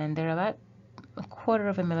 and they're about 1/4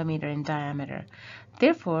 of a millimeter in diameter.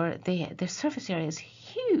 Therefore, their surface area is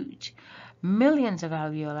huge. Millions of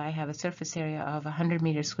alveoli have a surface area of 100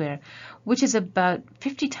 meters square, which is about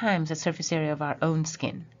 50 times the surface area of our own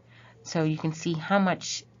skin. So you can see how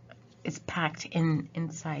much is packed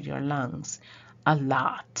inside your lungs. A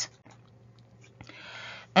lot.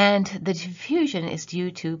 And the diffusion is due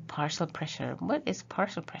to partial pressure. What is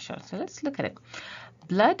partial pressure? So let's look at it.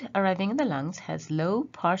 Blood arriving in the lungs has low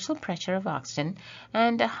partial pressure of oxygen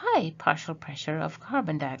and a high partial pressure of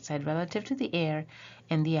carbon dioxide relative to the air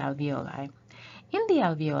in the alveoli. In the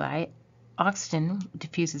alveoli, oxygen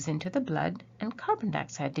diffuses into the blood and carbon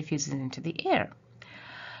dioxide diffuses into the air.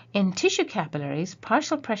 In tissue capillaries,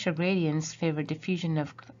 partial pressure gradients favor diffusion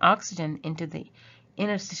of oxygen into the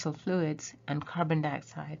interstitial fluids and carbon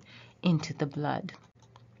dioxide into the blood.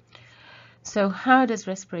 So how does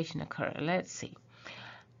respiration occur? Let's see.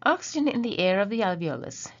 Oxygen in the air of the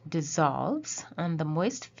alveolus dissolves on the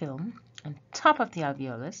moist film on top of the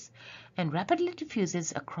alveolus and rapidly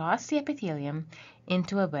diffuses across the epithelium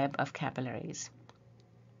into a web of capillaries.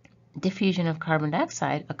 Diffusion of carbon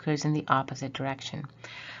dioxide occurs in the opposite direction.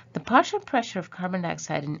 The partial pressure of carbon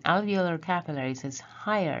dioxide in alveolar capillaries is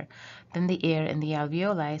higher than the air in the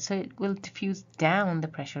alveoli, so it will diffuse down the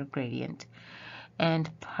pressure gradient. And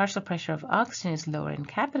partial pressure of oxygen is lower in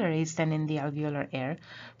capillaries than in the alveolar air,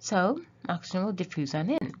 so oxygen will diffuse on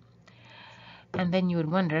in. And then you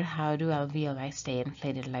would wonder, how do alveoli stay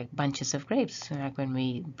inflated like bunches of grapes? Like when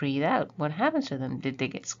we breathe out, what happens to them? Did they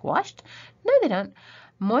get squashed? No, they don't.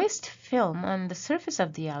 Moist film on the surface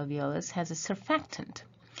of the alveolus has a surfactant.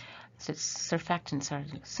 So surfactants are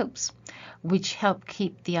soaps, which help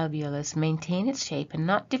keep the alveolus maintain its shape and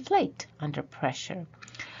not deflate under pressure.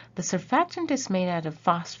 The surfactant is made out of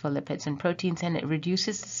phospholipids and proteins, and it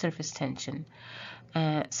reduces the surface tension.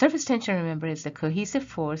 Surface tension, remember, is the cohesive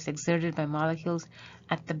force exerted by molecules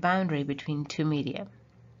at the boundary between two media.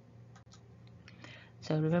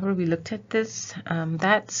 So remember, we looked at this.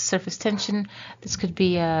 That's surface tension. This could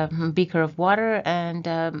be a beaker of water, and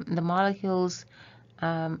the molecules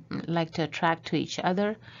like to attract to each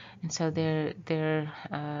other, and so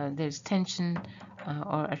there's tension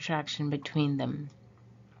or attraction between them.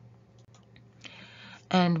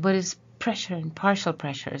 And what is pressure and partial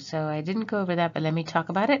pressure? So I didn't go over that, but let me talk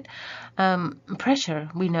about it. Pressure,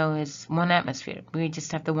 we know, is 1 atmosphere. We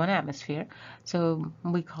just have the 1 atmosphere, so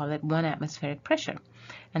we call it 1 atmospheric pressure,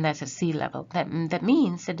 and that's at sea level. That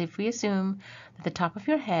means that if we assume that the top of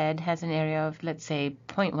your head has an area of, let's say,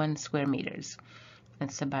 0.1 square meters,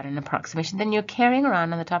 that's about an approximation, then you're carrying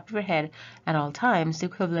around on the top of your head at all times the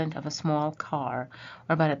equivalent of a small car,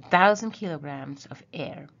 or about 1,000 kilograms of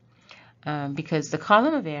air. Because the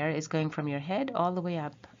column of air is going from your head all the way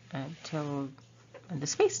up till the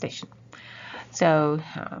space station. So,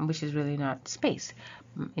 which is really not space.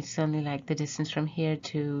 It's only like the distance from here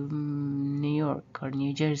to New York or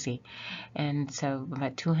New Jersey. And so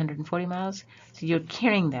about 240 miles. So you're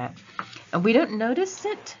carrying that. And we don't notice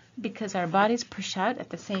it because our bodies push out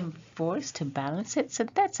at the same force to balance it. So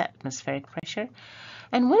that's atmospheric pressure.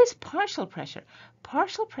 And what is partial pressure?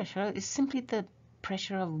 Partial pressure is simply the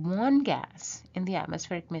pressure of one gas in the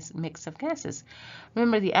atmospheric mix of gases.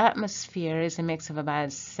 Remember, the atmosphere is a mix of about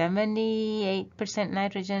 78%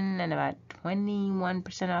 nitrogen and about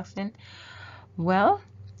 21% oxygen. Well,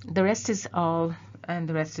 the rest is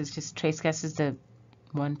just trace gases, the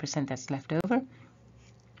 1% that's left over.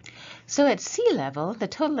 So at sea level, the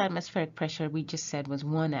total atmospheric pressure we just said was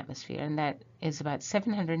 1 atmosphere, and that is about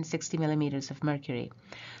 760 millimeters of mercury.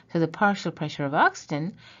 So the partial pressure of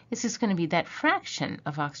oxygen is just going to be that fraction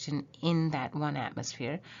of oxygen in that 1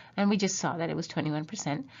 atmosphere, and we just saw that it was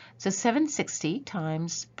 21%. So 760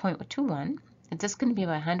 times 0.21, it's just going to be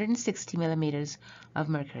about 160 millimeters of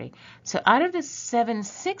mercury. So out of the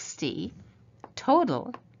 760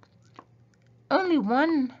 total, only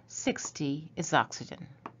 160 is oxygen.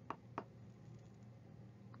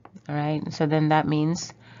 All right, so then that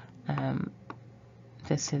means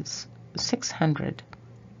this is 600,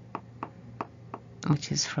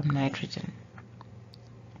 which is from nitrogen.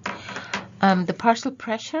 The partial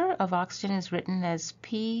pressure of oxygen is written as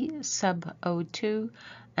P sub O2,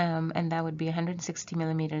 and that would be 160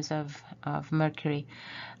 millimeters of mercury.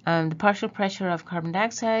 The partial pressure of carbon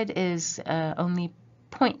dioxide is only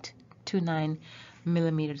 0.29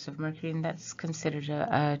 millimeters of mercury, and that's considered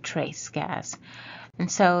a trace gas. And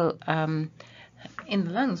so in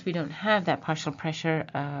the lungs, we don't have that partial pressure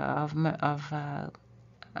of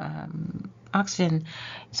oxygen.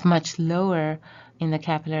 It's much lower in the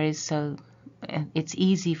capillaries, so it's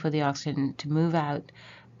easy for the oxygen to move out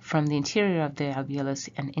from the interior of the alveolus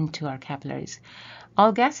and into our capillaries.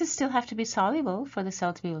 All gases still have to be soluble for the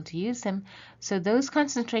cell to be able to use them, so those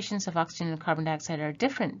concentrations of oxygen and carbon dioxide are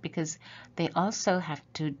different because they also have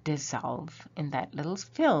to dissolve in that little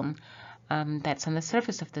film that's on the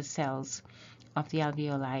surface of the cells of the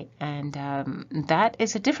alveoli, and that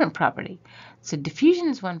is a different property. So diffusion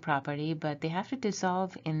is one property, but they have to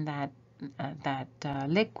dissolve in that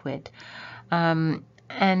liquid.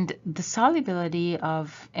 And the solubility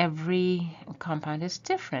of every compound is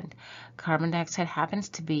different. Carbon dioxide happens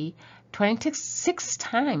to be 26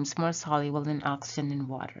 times more soluble than oxygen in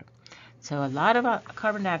water. So a lot of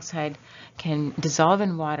carbon dioxide can dissolve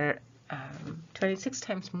in water 26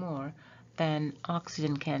 times more than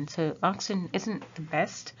oxygen can. So oxygen isn't the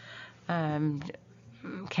best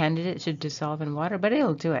candidate to dissolve in water, but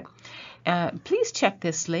it'll do it. Please check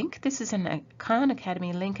this link. This is an Khan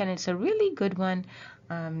Academy link, and it's a really good one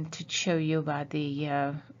to show you about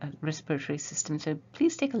the respiratory system. So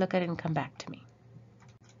please take a look at it and come back to me.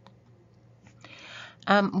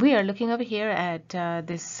 We are looking over here at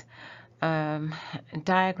this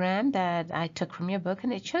diagram that I took from your book,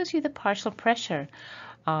 and it shows you the partial pressure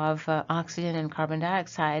of oxygen and carbon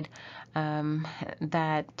dioxide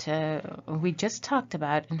that we just talked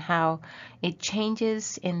about, and how it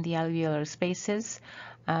changes in the alveolar spaces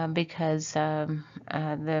because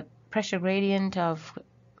the pressure gradient of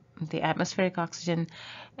the atmospheric oxygen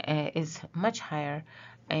is much higher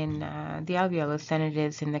in the alveolus than it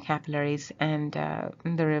is in the capillaries, and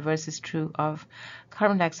the reverse is true of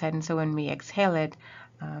carbon dioxide. And so when we exhale it,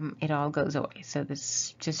 it all goes away. So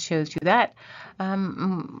this just shows you that.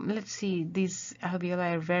 Let's see, these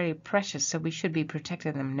alveoli are very precious, so we should be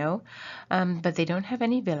protecting them. No, but they don't have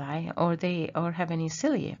any villi or have any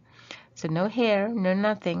cilia, so no hair, no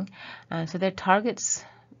nothing. So they're targets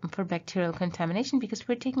for bacterial contamination because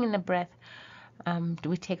we're taking in a breath.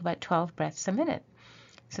 We take about 12 breaths a minute.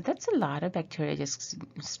 So that's a lot of bacteria just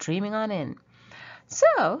streaming on in.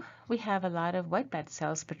 So we have a lot of white blood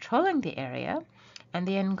cells patrolling the area, and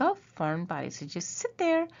they engulf foreign bodies. So just sit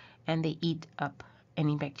there and they eat up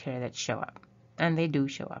any bacteria that show up. And they do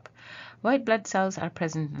show up. White blood cells are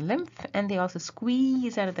present in lymph, and they also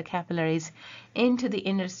squeeze out of the capillaries into the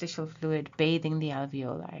interstitial fluid bathing the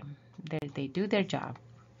alveoli. They do their job.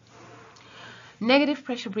 Negative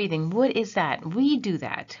pressure breathing, what is that? We do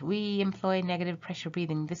that. We employ negative pressure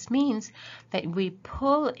breathing. This means that we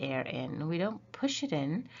pull air in. We don't push it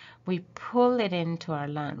in. We pull it into our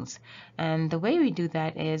lungs. And the way we do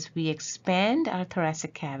that is we expand our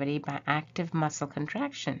thoracic cavity by active muscle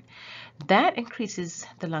contraction. That increases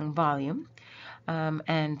the lung volume,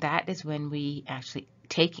 and that is when we actually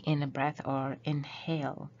take in a breath or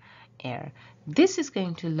inhale air. This is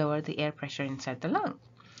going to lower the air pressure inside the lung.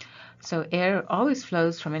 So air always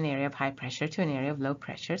flows from an area of high pressure to an area of low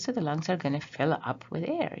pressure, so the lungs are going to fill up with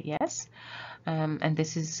air, yes? And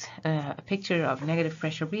this is a picture of negative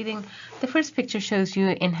pressure breathing. The first picture shows you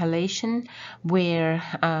inhalation, where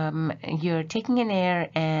you're taking in air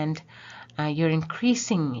and you're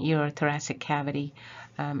increasing your thoracic cavity.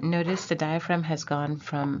 Notice the diaphragm has gone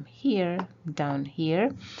from here down here.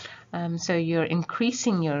 So you're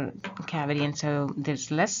increasing your cavity, and so there's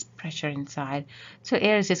less pressure inside. So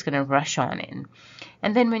air is just going to rush on in.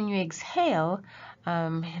 And then when you exhale,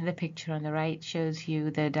 the picture on the right shows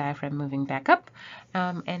you the diaphragm moving back up.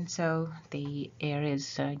 And so the air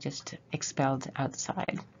is just expelled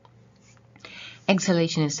outside.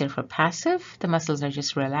 Exhalation is therefore passive. The muscles are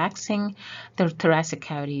just relaxing. The thoracic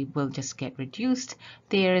cavity will just get reduced.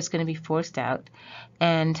 The air is going to be forced out.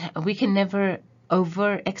 And we can never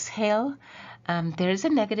over exhale. There is a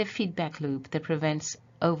negative feedback loop that prevents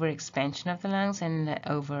over expansion of the lungs and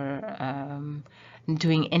over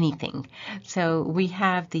doing anything. So we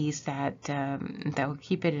have these that will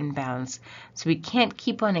keep it in balance. So we can't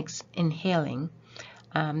keep on inhaling.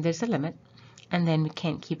 There's a limit. And then we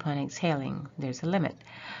can't keep on exhaling. There's a limit.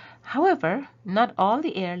 However, not all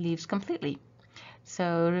the air leaves completely.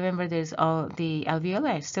 So remember, there's all the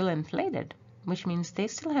alveoli are still inflated, which means they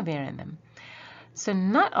still have air in them. So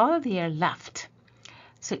not all of the air left.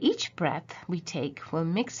 So each breath we take will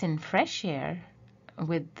mix in fresh air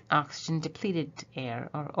with oxygen depleted air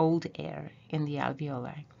or old air in the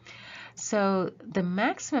alveoli. So the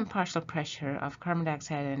maximum partial pressure of carbon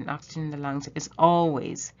dioxide and oxygen in the lungs is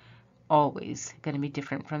always going to be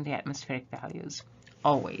different from the atmospheric values.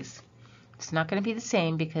 Always. It's not going to be the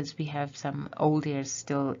same because we have some old air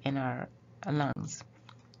still in our lungs.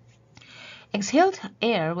 Exhaled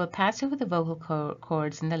air will pass over the vocal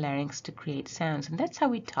cords in the larynx to create sounds, and that's how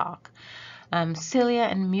we talk. Cilia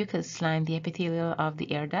and mucus line the epithelial of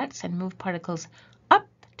the air ducts and move particles up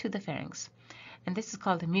to the pharynx. And this is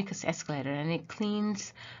called the mucus escalator, and it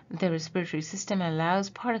cleans the respiratory system and allows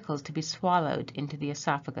particles to be swallowed into the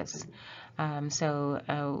esophagus. So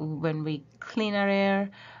when we clean our air,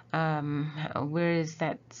 where is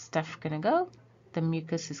that stuff going to go? The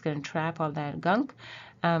mucus is going to trap all that gunk.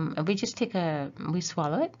 We just we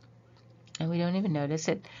swallow it, and we don't even notice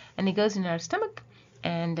it. And it goes in our stomach,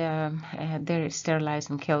 and they're sterilized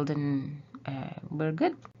and killed, and we're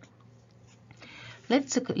good.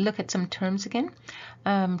 Let's look at some terms again.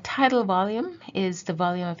 Tidal volume is the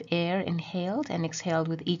volume of air inhaled and exhaled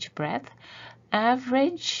with each breath.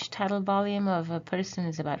 Average tidal volume of a person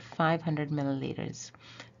is about 500 milliliters.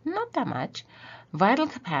 Not that much. Vital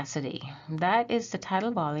capacity, that is the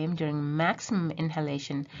tidal volume during maximum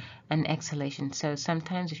inhalation and exhalation. So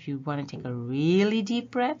sometimes if you want to take a really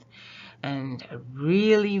deep breath and a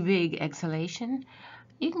really big exhalation,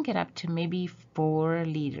 you can get up to maybe 4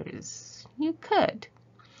 liters. You could.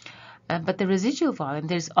 But the residual volume,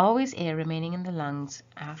 there's always air remaining in the lungs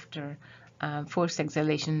after forced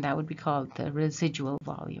exhalation. That would be called the residual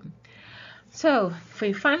volume. So if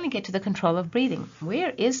we finally get to the control of breathing, where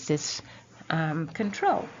is this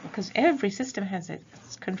control? Because every system has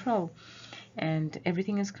its control, and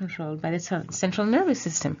everything is controlled by the central nervous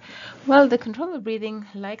system. Well, the control of breathing,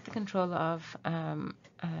 like the control of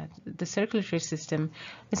the circulatory system,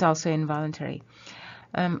 is also involuntary.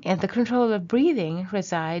 And the control of breathing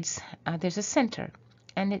resides, there's a center,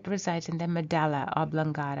 and it resides in the medulla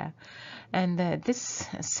oblongata. And this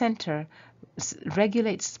center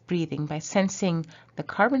regulates breathing by sensing the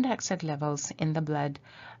carbon dioxide levels in the blood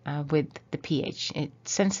with the pH. It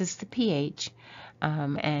senses the pH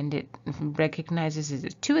and it recognizes is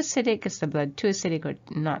it too acidic, is the blood too acidic or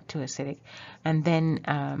not too acidic. And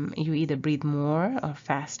then you either breathe more or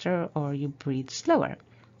faster or you breathe slower.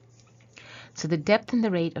 So the depth and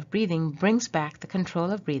the rate of breathing brings back the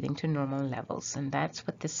control of breathing to normal levels, and that's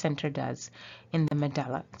what this center does in the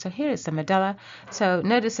medulla. So here is the medulla. So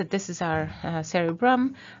notice that this is our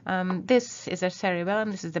cerebrum, this is our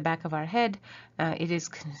cerebellum, this is the back of our head, it is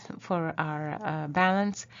for our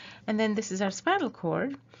balance, and then this is our spinal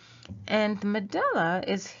cord. And the medulla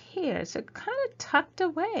is here, so kind of tucked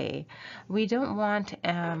away. We don't want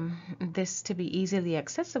this to be easily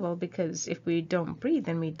accessible because if we don't breathe,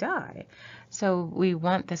 then we die. So we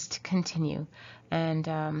want this to continue, and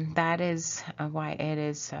that is why it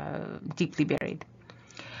is deeply buried.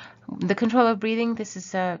 The control of breathing, this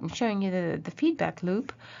is showing you the feedback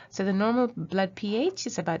loop. So the normal blood pH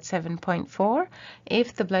is about 7.4.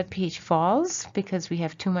 If the blood pH falls because we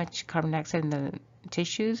have too much carbon dioxide in the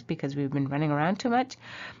tissues because we've been running around too much,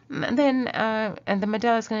 then and the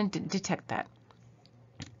medulla is going to detect that.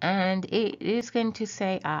 And it is going to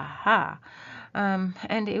say, aha.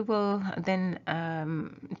 And it will then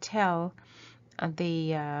tell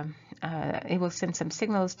it will send some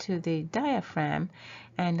signals to the diaphragm,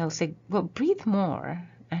 and it'll say, well, breathe more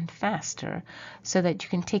and faster so that you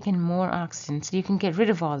can take in more oxygen, so you can get rid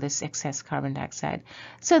of all this excess carbon dioxide,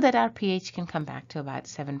 so that our pH can come back to about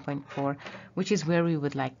 7.4, which is where we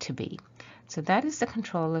would like to be. So that is the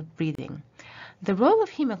control of breathing. The role of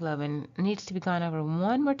hemoglobin needs to be gone over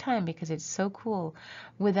one more time because it's so cool.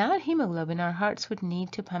 Without hemoglobin, our hearts would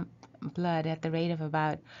need to pump blood at the rate of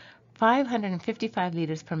about 555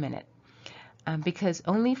 liters per minute, because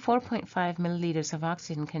only 4.5 milliliters of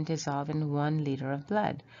oxygen can dissolve in 1 liter of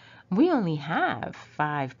blood. We only have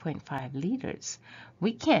 5.5 liters.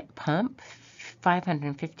 We can't pump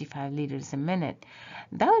 555 liters a minute.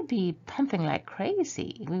 That would be pumping like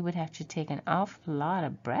crazy. We would have to take an awful lot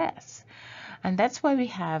of breaths. And that's why we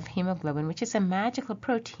have hemoglobin, which is a magical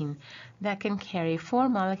protein that can carry 4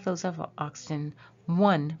 molecules of oxygen,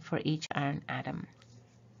 1 for each iron atom.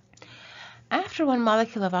 After 1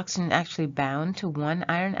 molecule of oxygen actually bound to 1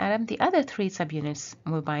 iron atom, the other 3 subunits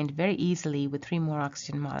will bind very easily with 3 more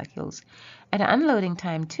oxygen molecules. At unloading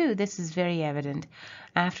time, too, this is very evident.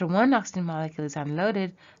 After 1 oxygen molecule is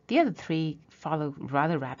unloaded, the other 3 follow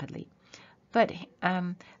rather rapidly. But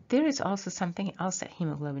there is also something else that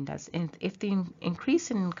hemoglobin does. If the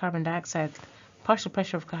increase in carbon dioxide, partial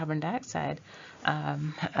pressure of carbon dioxide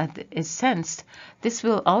is sensed, this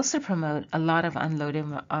will also promote a lot of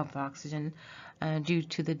unloading of oxygen due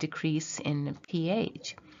to the decrease in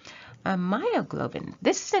pH. Myoglobin,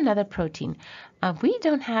 this is another protein. We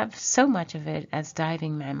don't have so much of it as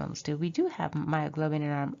diving mammals do. We do have myoglobin in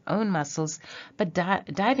our own muscles, but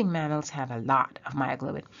diving mammals have a lot of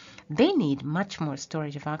myoglobin. They need much more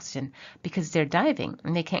storage of oxygen because they're diving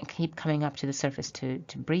and they can't keep coming up to the surface to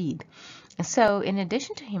breathe. So in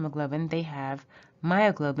addition to hemoglobin, they have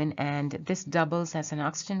myoglobin, and this doubles as an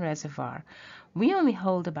oxygen reservoir. We only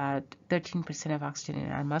hold about 13% of oxygen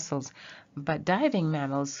in our muscles, but diving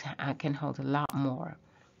mammals can hold a lot more.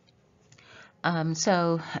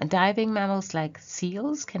 So diving mammals like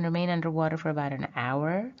seals can remain underwater for about an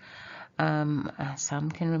hour. Some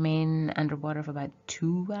can remain underwater for about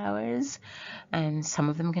 2 hours, and some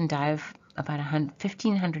of them can dive about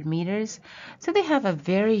 1,500 meters. So they have a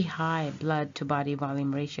very high blood to body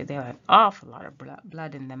volume ratio. They have an awful lot of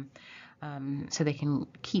blood in them, so they can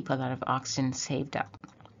keep a lot of oxygen saved up.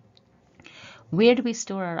 Where do we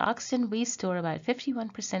store our oxygen? We store about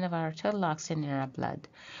 51% of our total oxygen in our blood.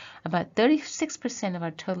 About 36% of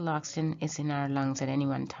our total oxygen is in our lungs at any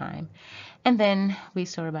one time. And then we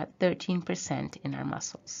store about 13% in our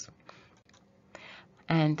muscles.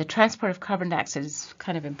 And the transport of carbon dioxide is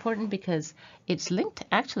kind of important because it's linked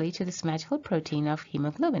actually to this magical protein of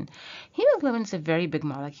hemoglobin. Hemoglobin is a very big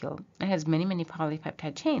molecule. It has many, many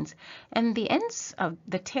polypeptide chains. And the ends of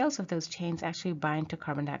the tails of those chains actually bind to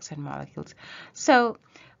carbon dioxide molecules. So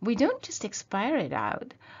we don't just expire it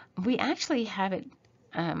out. We actually have it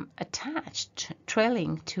attached,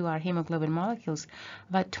 trailing to our hemoglobin molecules.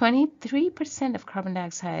 About 23% of carbon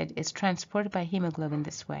dioxide is transported by hemoglobin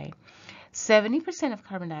this way. 70% of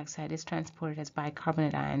carbon dioxide is transported as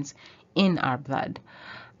bicarbonate ions in our blood.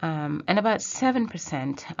 And about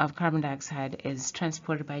 7% of carbon dioxide is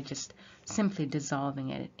transported by just simply dissolving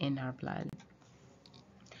it in our blood.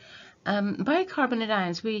 Bicarbonate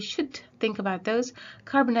ions, we should think about those.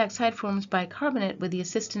 Carbon dioxide forms bicarbonate with the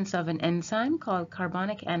assistance of an enzyme called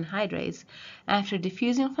carbonic anhydrase after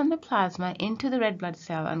diffusing from the plasma into the red blood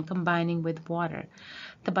cell and combining with water.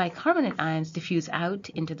 The bicarbonate ions diffuse out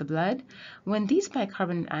into the blood. When these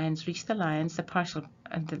bicarbonate ions reach the lungs, the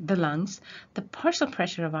partial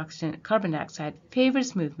pressure of carbon dioxide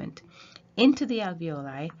favors movement into the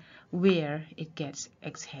alveoli where it gets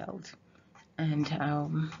exhaled. And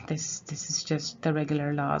this is just the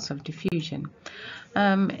regular laws of diffusion.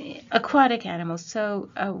 Aquatic animals, so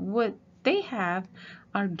what they have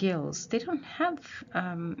are gills. They don't have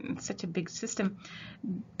such a big system,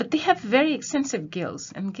 but they have very extensive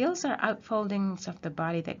gills. And gills are outfoldings of the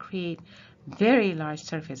body that create very large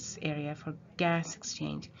surface area for gas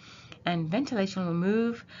exchange. And ventilation will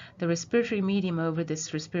move the respiratory medium over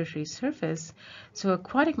this respiratory surface. So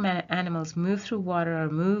aquatic animals move through water or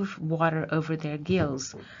move water over their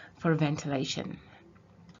gills for ventilation.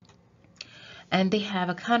 And they have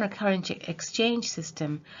a countercurrent exchange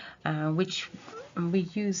system, which we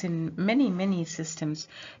use in many systems.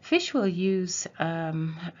 Fish will use a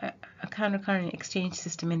countercurrent exchange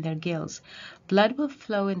system in their gills. Blood will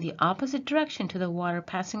flow in the opposite direction to the water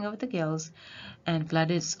passing over the gills, and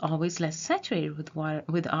blood is always less saturated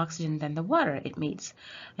with oxygen than the water it meets.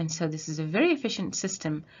 And so this is a very efficient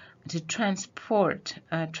system to transfer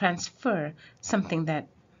something that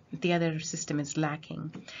the other system is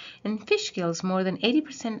lacking. In fish gills, more than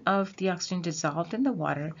 80% of the oxygen dissolved in the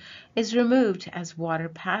water is removed as water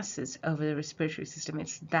passes over the respiratory system.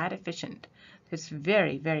 It's that efficient. It's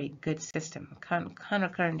very, very good system,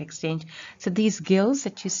 countercurrent exchange. So these gills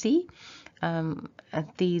that you see, they're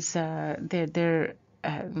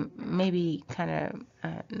maybe kind of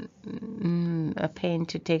a pain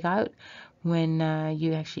to take out when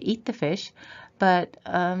you actually eat the fish, but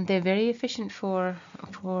they're very efficient for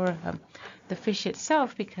the fish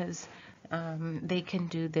itself because they can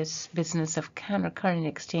do this business of countercurrent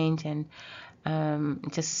exchange and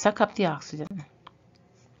just suck up the oxygen.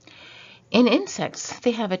 In insects,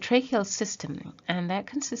 they have a tracheal system, and that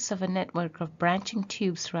consists of a network of branching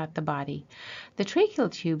tubes throughout the body. The tracheal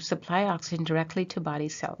tubes supply oxygen directly to body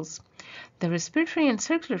cells. The respiratory and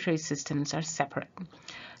circulatory systems are separate.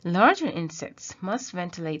 Larger insects must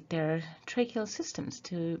ventilate their tracheal systems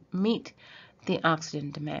to meet the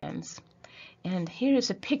oxygen demands. And here is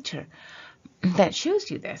a picture that shows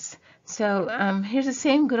you this. So here's the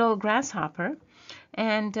same good old grasshopper.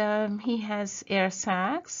 And he has air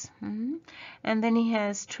sacs, and then he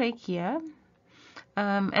has trachea,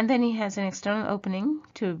 and then he has an external opening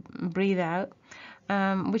to breathe out,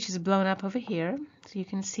 which is blown up over here, so you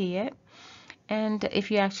can see it. And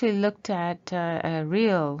if you actually looked at a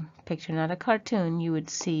real picture, not a cartoon, you would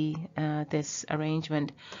see this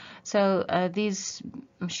arrangement. So these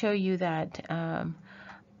show you that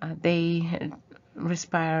they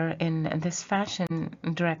respire in this fashion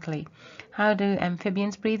directly. How do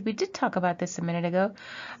amphibians breathe? We did talk about this a minute ago.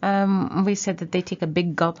 We said that they take a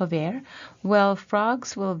big gulp of air. Well,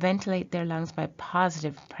 frogs will ventilate their lungs by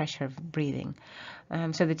positive pressure breathing.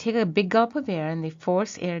 So they take a big gulp of air and they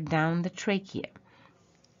force air down the trachea.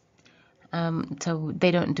 So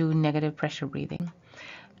they don't do negative pressure breathing.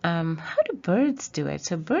 How do birds do it?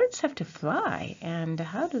 So birds have to fly, and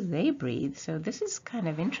how do they breathe? So this is kind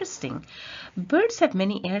of interesting. Birds have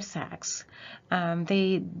many air sacs.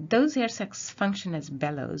 Those air sacs function as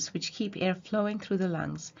bellows, which keep air flowing through the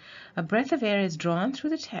lungs. A breath of air is drawn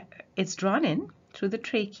in through the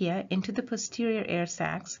trachea into the posterior air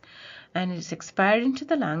sacs, and it is expired into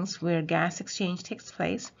the lungs where gas exchange takes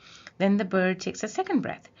place. Then the bird takes a second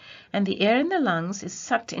breath, and the air in the lungs is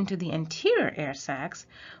sucked into the anterior air sacs,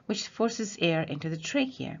 which forces air into the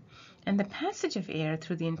trachea. And the passage of air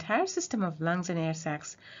through the entire system of lungs and air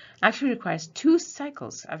sacs actually requires 2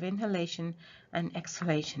 cycles of inhalation and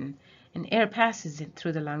exhalation, and air passes it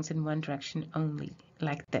through the lungs in one direction only,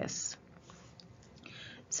 like this.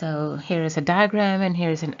 So here is a diagram, and here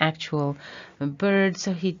is an actual bird.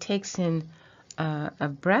 So he takes in a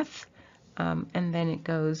breath, and then it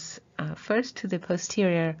goes first to the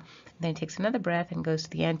posterior, then it takes another breath and goes to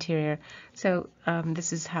the anterior. So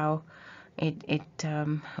this is how it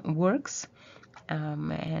works,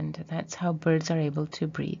 and that's how birds are able to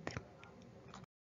breathe.